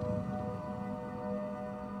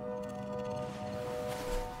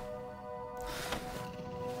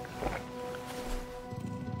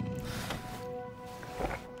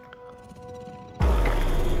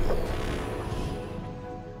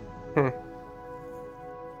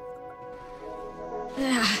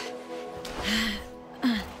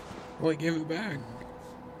 Well, give it back.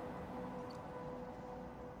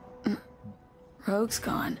 Rogue's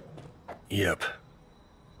gone. Yep.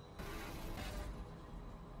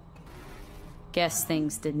 Guess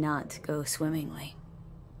things did not go swimmingly.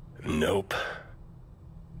 Nope.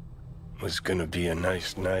 Was gonna be a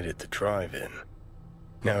nice night at the drive-in.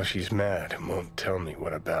 Now she's mad and won't tell me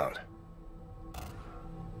what about.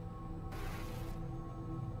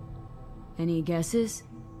 Any guesses?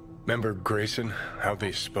 Remember Grayson? How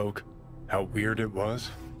they spoke? How weird it was?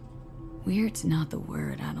 Weird's not the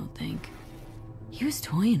word, I don't think. He was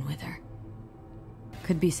toying with her.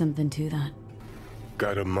 Could be something to that.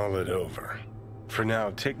 Gotta mull it over. For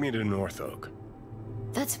now, take me to North Oak.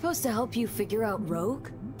 That's supposed to help you figure out Rogue?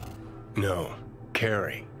 No,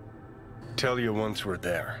 Carrie. Tell you once we're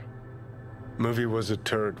there. Movie was a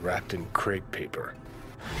turd wrapped in crepe paper.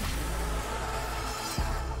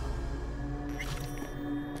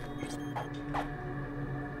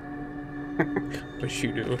 What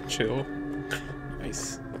you do? Chill.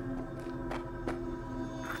 Nice.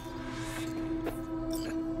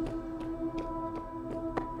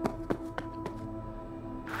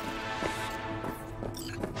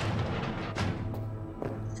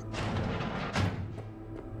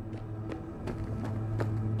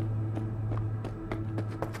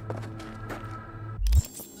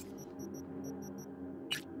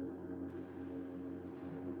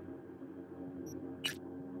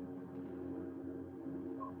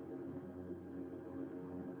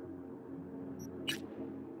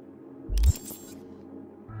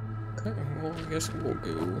 Okay, well, I guess we'll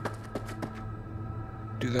go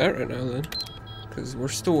do that right now then, because we're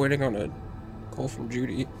still waiting on a call from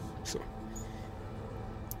Judy, so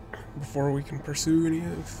before we can pursue any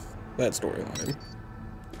of that storyline.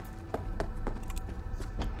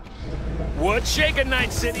 What's shaking,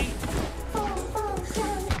 Night City?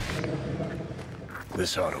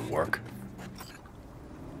 This ought to work.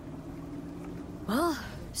 Well,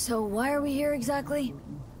 so why are we here exactly?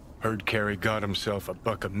 Heard Carrie got himself a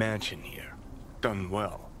buck a mansion here. Done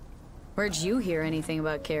well. Where'd you hear anything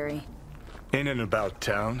about Carrie? In and about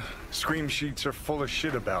town. Scream sheets are full of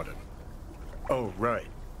shit about him. Oh, right.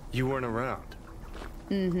 You weren't around.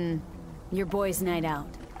 Mm-hmm. Your boy's night out.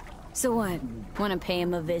 So what? Wanna pay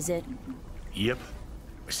him a visit? Yep.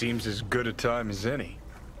 Seems as good a time as any.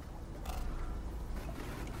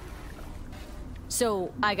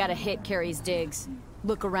 So, I gotta hit Carrie's digs,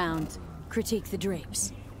 look around, critique the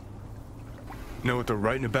drapes. Know what they're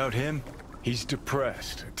writing about him? He's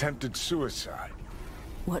depressed, attempted suicide.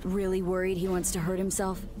 What, really worried he wants to hurt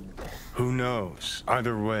himself? Who knows?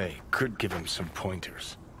 Either way, could give him some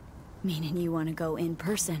pointers. Meaning you want to go in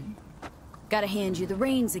person. Gotta hand you the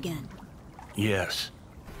reins again. Yes.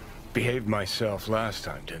 Behaved myself last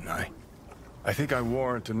time, didn't I? I think I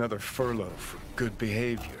warrant another furlough for good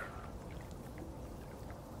behavior.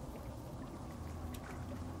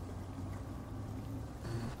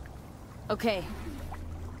 Okay.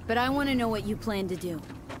 But I want to know what you plan to do.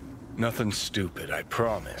 Nothing stupid, I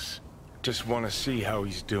promise. Just want to see how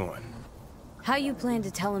he's doing. How you plan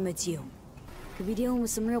to tell him it's you? Could be dealing with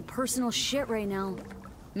some real personal shit right now.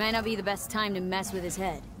 Might not be the best time to mess with his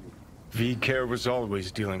head. V-Care was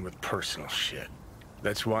always dealing with personal shit.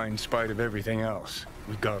 That's why, in spite of everything else,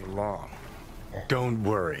 we got along. Don't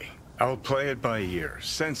worry. I'll play it by ear,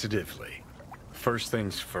 sensitively. First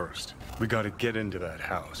things first. We gotta get into that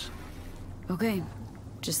house. Okay.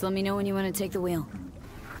 Just let me know when you want to take the wheel.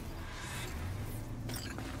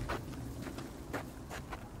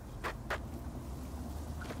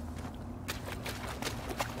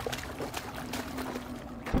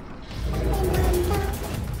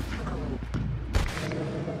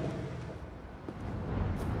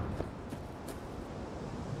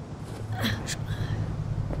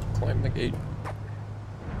 Climb the gate.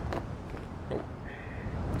 Nope.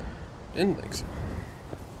 Didn't think so.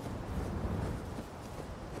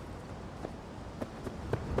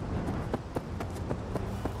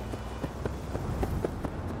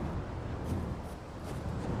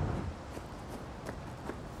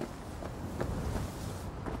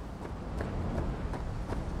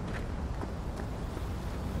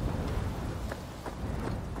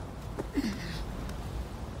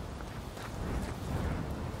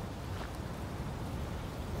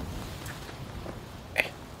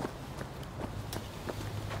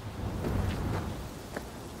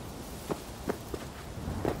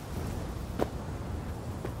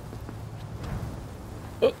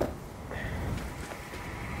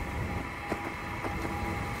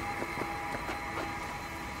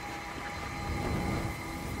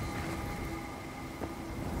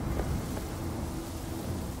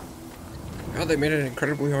 God, they made it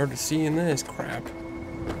incredibly hard to see in this crap.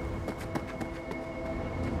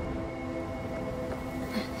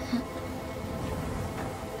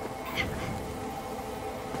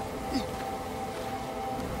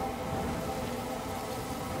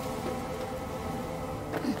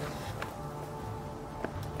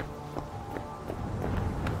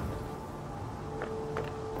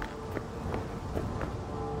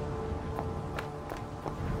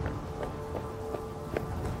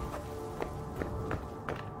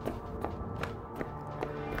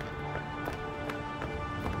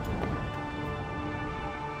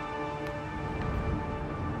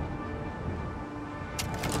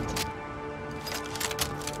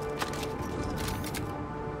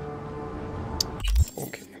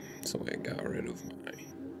 So I got rid of my...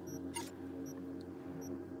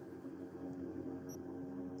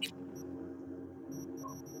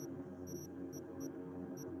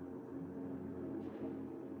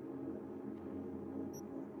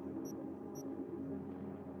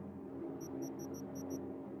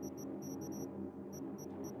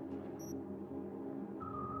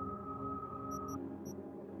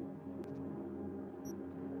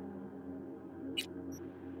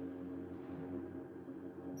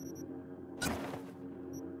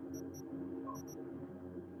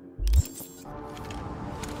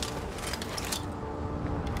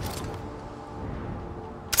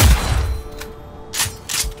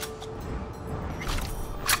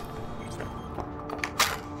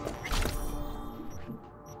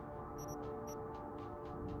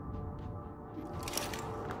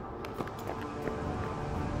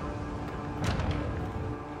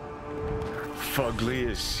 Fugly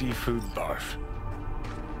as seafood barf.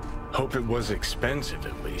 Hope it was expensive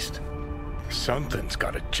at least. Something's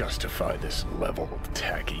gotta justify this level of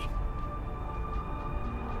tacky.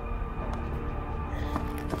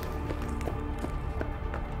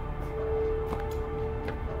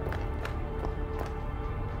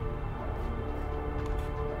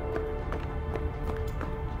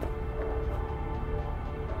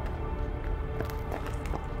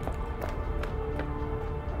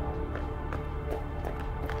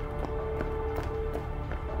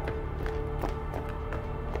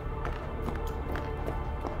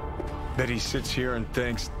 That he sits here and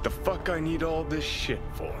thinks, the fuck I need all this shit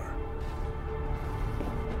for?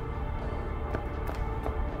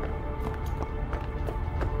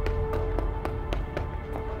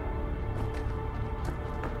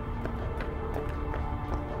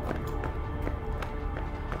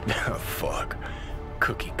 Oh, fuck.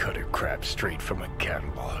 Cookie cutter crap straight from a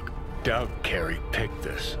catalog. Doubt Carrie picked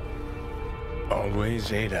this.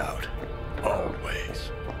 Always ate out.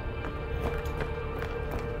 Always.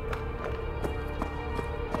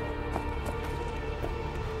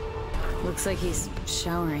 Looks like he's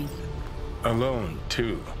showering. Alone,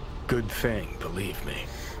 too. Good thing, believe me.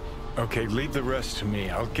 Okay, leave the rest to me.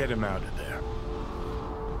 I'll get him out of there.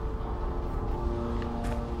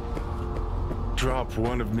 Drop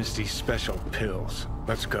one of Misty's special pills.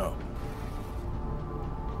 Let's go.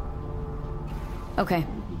 Okay.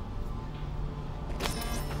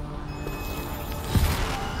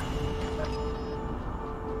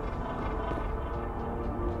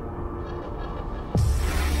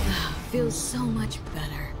 Feels so much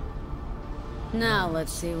better. Now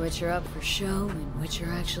let's see which are up for show and which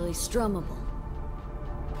are actually strummable.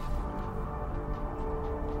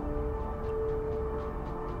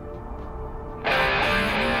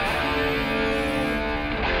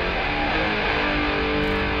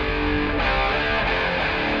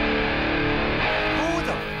 Who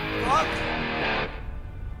the fuck?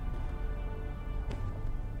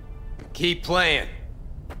 Keep playing.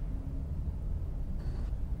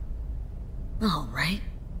 All right.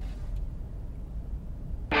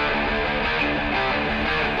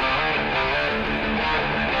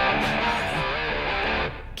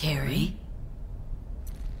 Carrie?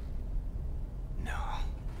 No.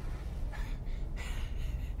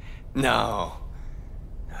 No.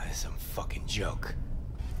 That's some fucking joke.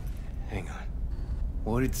 Hang on.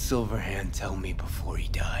 What did Silverhand tell me before he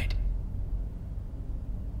died?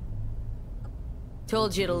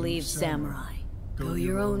 Told you to leave, Samurai. Go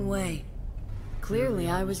your own way. Clearly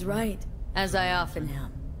I was right, as I often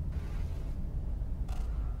am.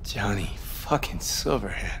 Johnny fucking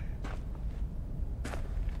Silverhand.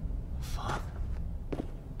 Fuck.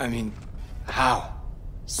 I mean, how?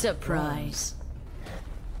 Surprise.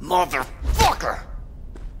 Motherfucker!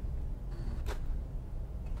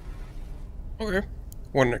 Okay.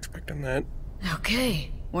 Wasn't expecting that.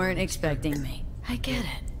 Okay. Weren't expecting me. I get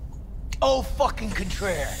it. Oh, fucking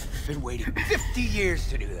contraire. Been waiting 50 years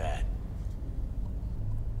to do that.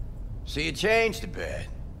 So you changed a bit.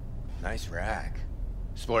 Nice rack.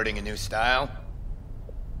 Sporting a new style?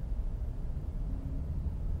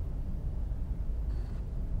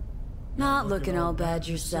 Not looking all bad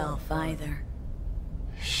yourself, either.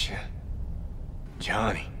 Shit.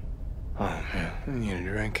 Johnny. Oh, man. I need a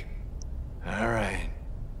drink. Alright.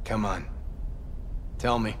 Come on.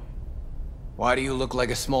 Tell me. Why do you look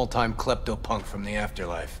like a small-time klepto-punk from the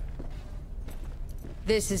afterlife?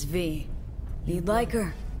 This is V. You'd like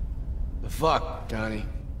her? The fuck, Johnny?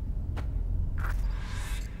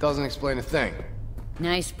 Doesn't explain a thing.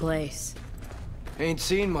 Nice place. Ain't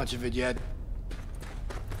seen much of it yet.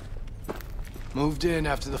 Moved in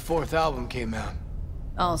after the 4th album came out.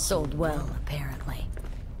 All sold well, apparently.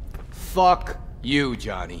 Fuck you,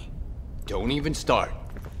 Johnny. Don't even start.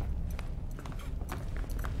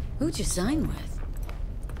 Who'd you sign with?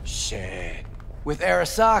 Shit. With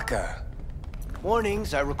Arasaka.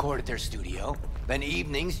 Mornings, I record at their studio. Then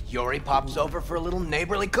evenings, Yuri pops over for a little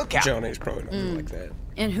neighborly cookout. Johnny's probably not like that.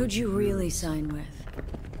 And who'd you really sign with?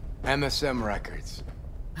 MSM Records.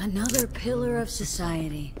 Another pillar of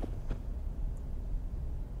society.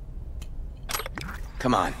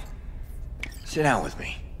 Come on. Sit down with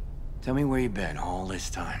me. Tell me where you've been all this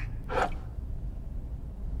time.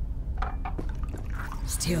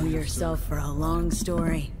 Steel yourself for a long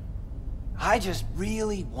story. I just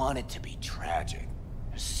really want it to be tragic.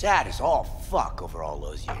 Sad as all fuck over all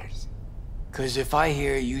those years. 'Cause if I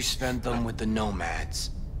hear you spent them with the Nomads,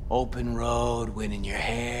 open road, wind in your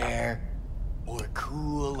hair, or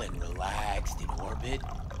cool and relaxed in orbit,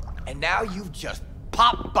 and now you've just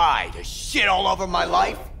popped by to shit all over my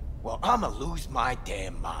life, well, I'ma lose my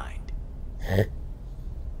damn mind.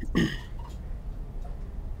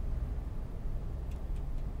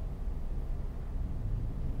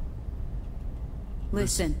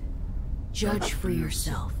 Listen, judge for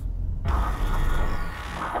yourself.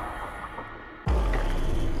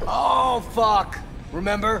 Oh, fuck!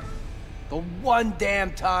 Remember? The one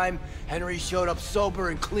damn time Henry showed up sober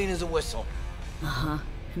and clean as a whistle. Uh-huh.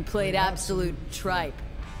 And played absolute tripe.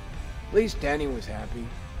 At least Danny was happy.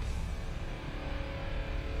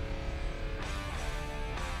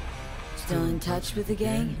 Still in touch with the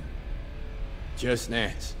gang? Just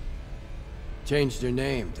Nance. Changed her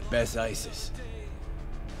name to Bess Isis.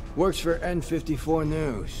 Works for N54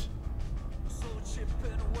 News.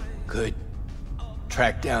 Could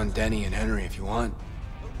track down Denny and Henry if you want.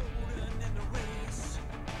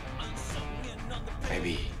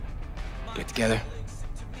 Maybe get together?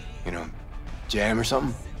 You know, jam or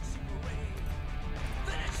something?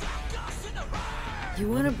 You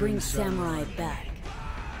want to bring Samurai back?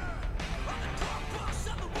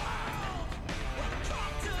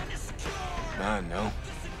 No.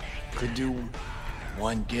 Could do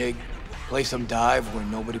one gig, play some dive where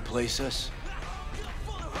nobody plays us.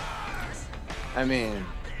 I mean,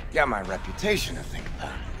 got my reputation to think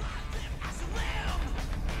about.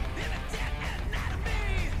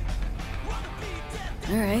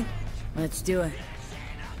 All right, let's do it.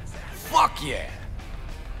 Fuck yeah!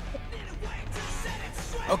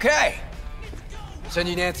 Okay. Send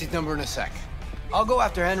you Nancy's number in a sec. I'll go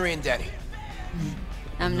after Henry and Denny.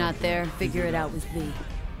 I'm not there. Figure it out with V.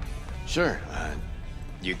 Sure.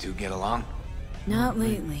 You two get along? Not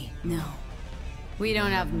lately, no. We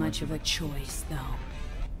don't have much of a choice, though.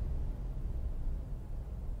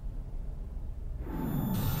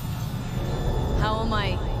 How am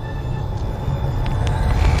I?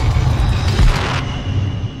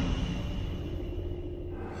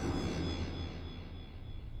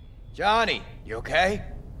 Johnny, you okay?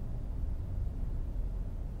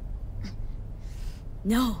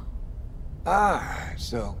 No. Ah,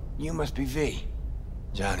 so you must be V.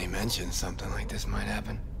 Johnny mentioned something like this might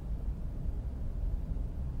happen.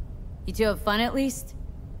 You two have fun at least?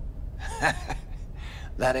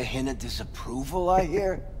 That a hint of disapproval, I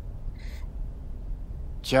hear?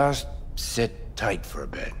 Just sit tight for a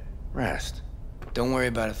bit. Rest. Don't worry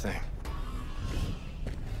about a thing.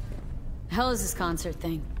 Hell is this concert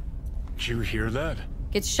thing? Did you hear that?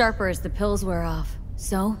 Gets sharper as the pills wear off.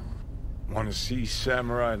 So? Want to see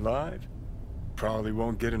Samurai live? Probably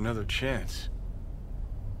won't get another chance.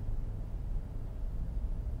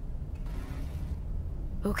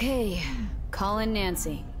 Okay, call in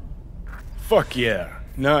Nancy. Fuck yeah.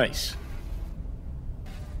 Nice.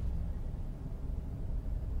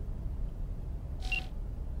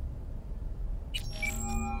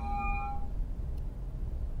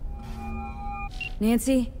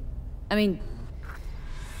 Nancy? I mean...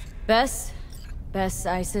 Bess? Bess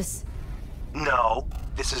Isis? No,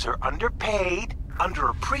 this is her underpaid,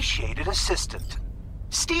 underappreciated assistant.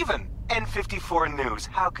 Steven, N54 News,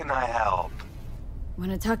 how can I help?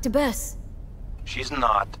 Wanna talk to Bess? She's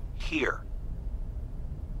not here.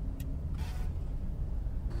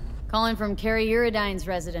 Calling from Carrie Uridine's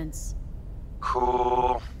residence.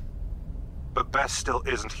 Cool. But Beth still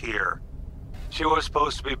isn't here. She was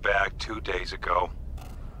supposed to be back 2 days ago.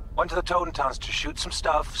 Went to the Totentowns to shoot some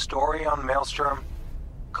stuff, story on Maelstrom.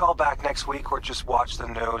 Call back next week or just watch the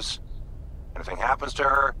news. Anything happens to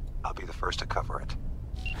her, I'll be the first to cover it.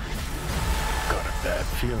 Got a bad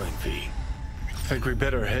feeling, V. Think we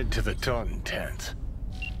better head to the Taunton tent.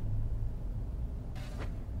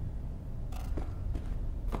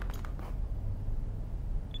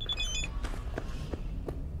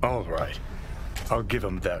 All right. I'll give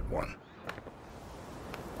him that one.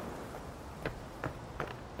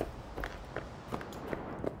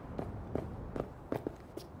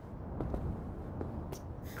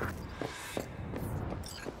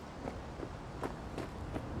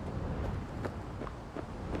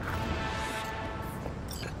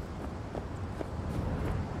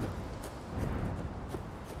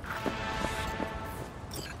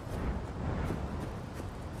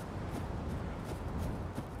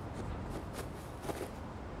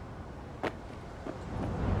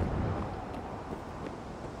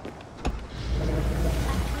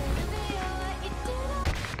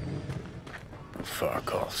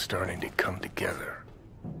 Fuck, all starting to come together.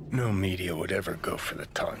 No media would ever go for the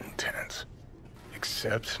Taunton tents.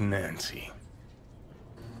 Except Nancy.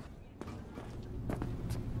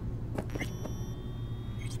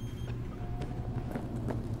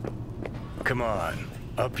 Come on,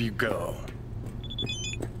 up you go.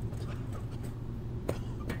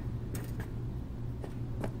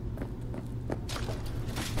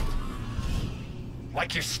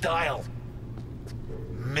 Like your style.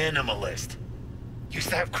 Minimalist. Used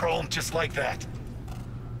to have chrome just like that.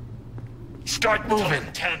 Start moving.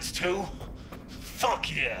 Tens too?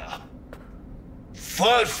 Fuck yeah.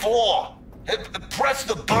 Third floor. Press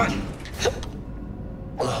the button.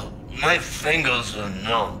 My fingers are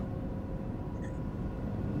numb.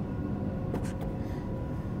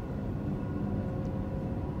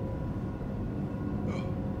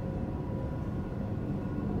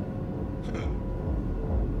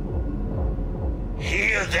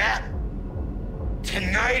 Hear that?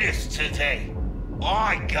 Tinnitus today.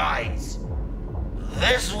 Aye, guys.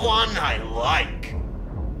 This one I like.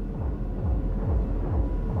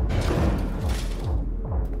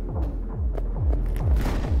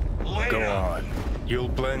 Go on. You'll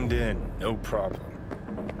blend in, no problem.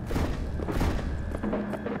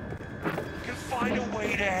 Can find a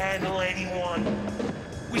way to handle anyone.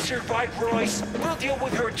 We survived Royce. We'll deal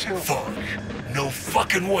with her too. Fuck. No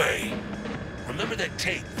fucking way. Remember that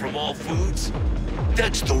tape from All Foods?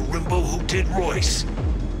 That's the Rimbo who did Royce.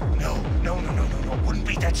 No. Wouldn't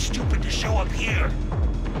be that stupid to show up here.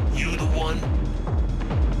 You the one?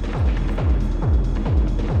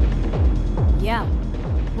 Yeah.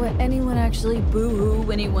 Would anyone actually boo-hoo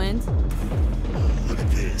when he wins? Look at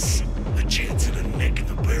this. A chance at a neck in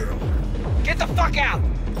the barrel. Get the fuck out!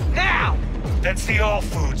 Now! That's the All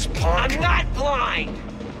Foods, punk. I'm not blind!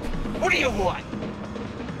 What do you want?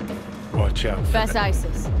 Watch out for Best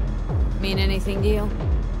ISIS. Mean anything to you?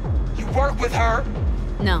 You work with her?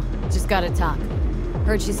 No, just gotta talk.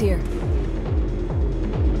 Heard she's here.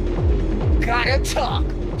 Gotta talk,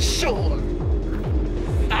 sure.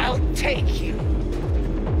 I'll take you.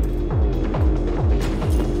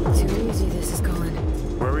 Too easy this is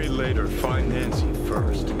going. Worry later, find Nancy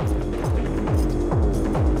first.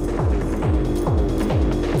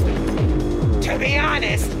 To be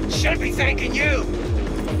honest, should be thanking you.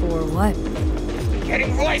 For what?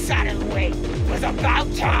 Getting Royce out of the way was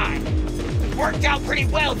about time. Worked out pretty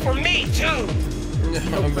well for me, too.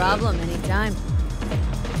 No problem, anytime.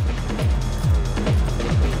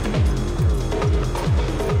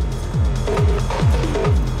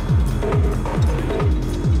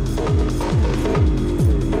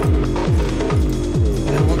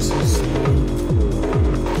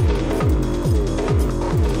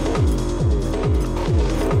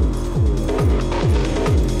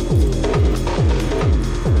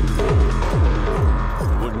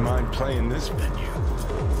 Wouldn't mind playing this venue.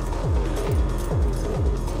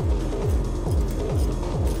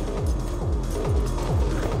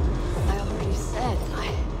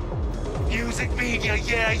 Music media,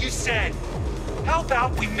 yeah, you said. How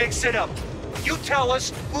about we mix it up? You tell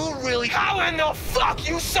us who really... How in the fuck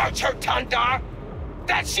you search her, Tundar?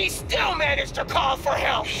 That she still managed to call for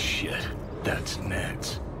help! Shit, that's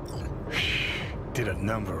Nance. Did a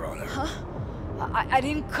number on her. Huh? I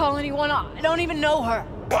didn't call anyone. I don't even know her.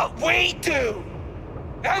 But we do!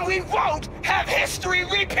 And we won't have history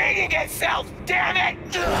repeating itself, damn it!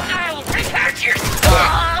 I'll protect you!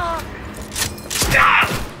 Stop!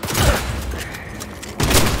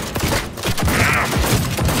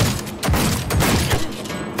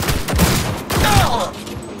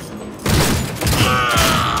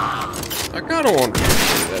 I don't want to do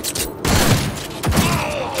that's cool.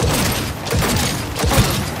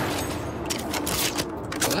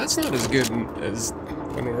 Well, that's not as good as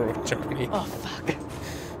when we're with Johnny. Oh, fuck.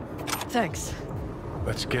 Thanks.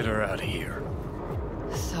 Let's get her out of here.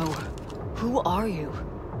 So, who are you?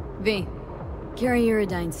 V. Carrie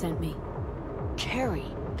Uridine sent me. Carrie?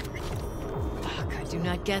 Fuck, I do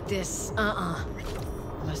not get this.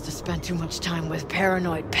 Must have spent too much time with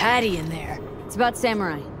paranoid Patty in there. It's about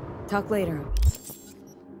Samurai. Talk later.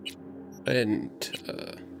 I didn't,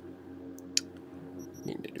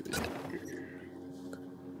 need to do that.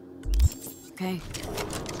 Okay.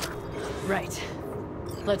 Right.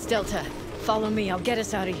 Let's Delta. Follow me, I'll get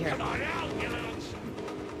us out of here.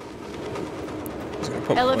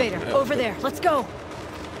 Elevator, over there. Let's go.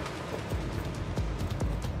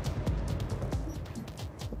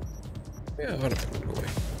 Yeah, I'll put it away.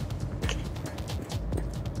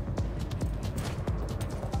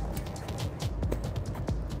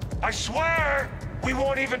 I swear, we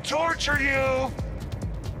won't even torture you!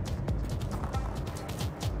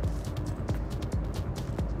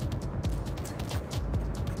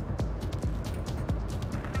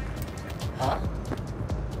 Huh?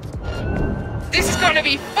 This is gonna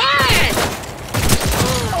be fun!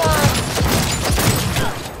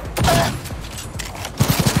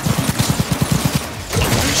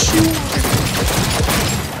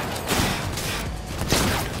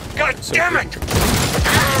 God damn it!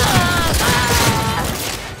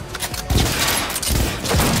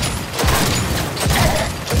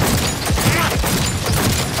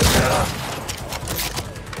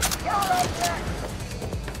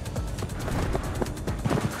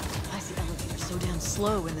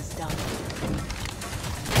 Slow in this dump.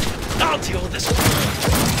 I'll deal with this.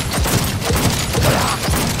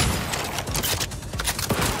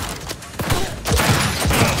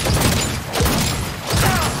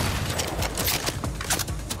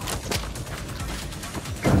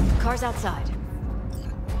 Car's outside.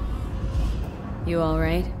 You all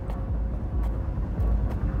right?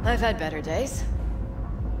 I've had better days.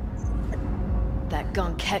 That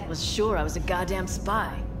gunkette was sure I was a goddamn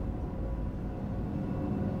spy.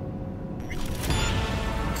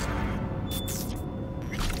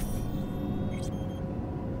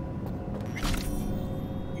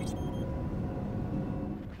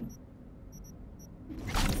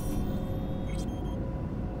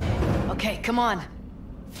 Okay, come on.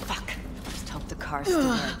 Fuck. Just hope the car's still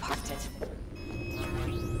where I parked it.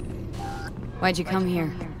 Why'd you come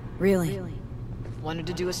here? Really? Wanted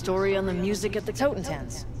to do a story on the music at the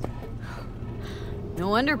Totentans. No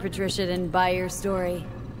wonder Patricia didn't buy your story.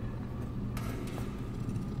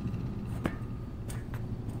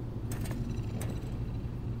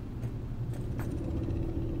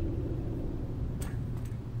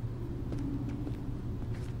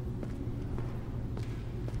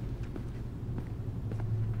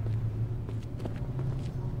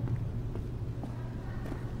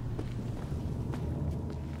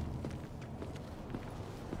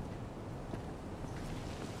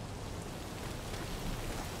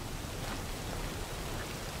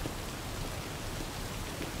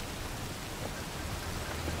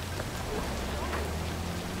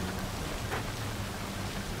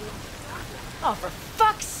 Oh, for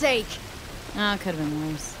fuck's sake! Oh, could have been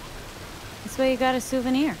worse. That's why you got a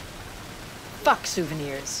souvenir. Fuck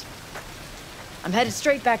souvenirs. I'm headed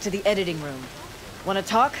straight back to the editing room. Wanna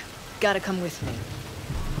talk? Gotta come with me.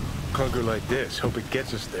 Clunker like this, hope it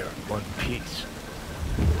gets us there in one piece.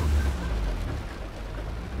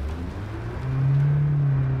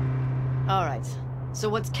 Alright, so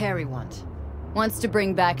what's Carrie want? Wants to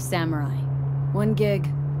bring back Samurai. One gig,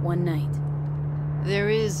 one night.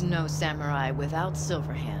 There is no samurai without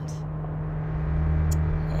Silverhand.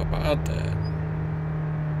 How about that?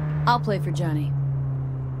 I'll play for Johnny.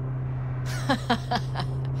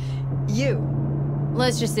 You.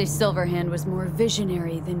 Let's just say Silverhand was more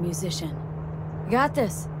visionary than musician. You got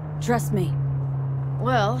this. Trust me.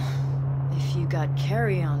 Well, if you got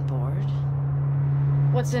Carrie on board,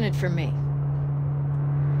 what's in it for me?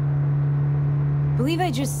 Believe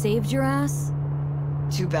I just saved your ass?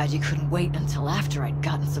 Too bad you couldn't wait until after I'd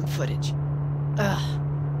gotten some footage. Ugh.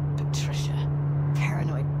 Patricia.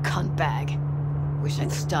 Paranoid cunt bag. Wish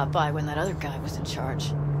I'd stopped by when that other guy was in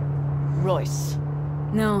charge. Royce.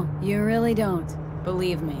 No, you really don't.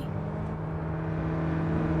 Believe me.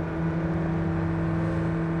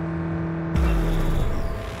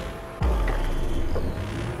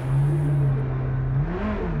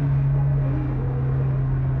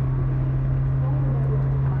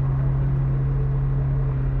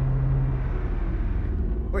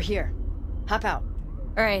 We're here. Hop out.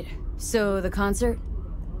 All right, so the concert?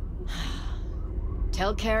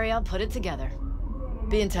 Tell Carrie I'll put it together.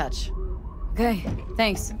 Be in touch. Okay,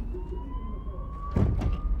 thanks.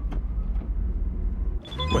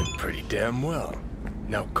 Went pretty damn well.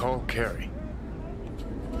 Now call Carrie.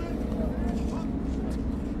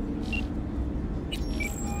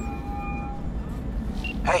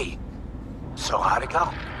 Hey, so how'd it go?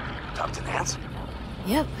 Talk to Nance?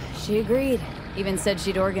 Yep, she agreed. Even said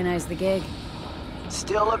she'd organize the gig.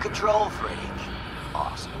 Still a control freak.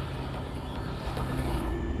 Awesome.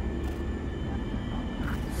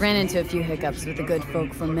 Ran into a few hiccups with the good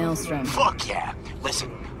folk from Maelstrom. Fuck yeah.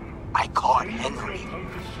 Listen, I caught Henry.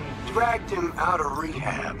 Dragged him out of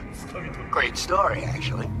rehab. Great story,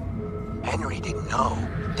 actually. Henry didn't know.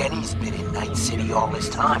 Denny's been in Night City all this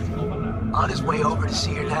time. On his way over to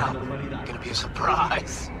see her now. Gonna be a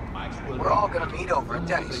surprise. We're all gonna meet over at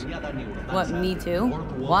Denny's. What, me too?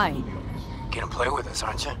 Why? Gonna play with us,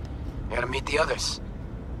 aren't you? You gotta meet the others.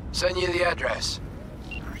 Send you the address.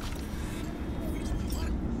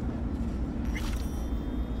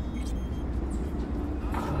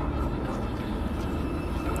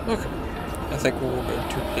 Okay, I think we'll go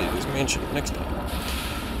to his mansion next time.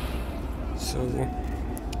 So,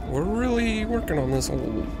 we're really working on this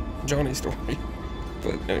whole Johnny story.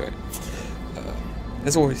 But anyway,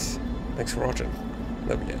 as always, thanks for watching.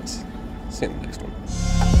 Love you guys. See you in the next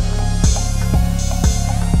one.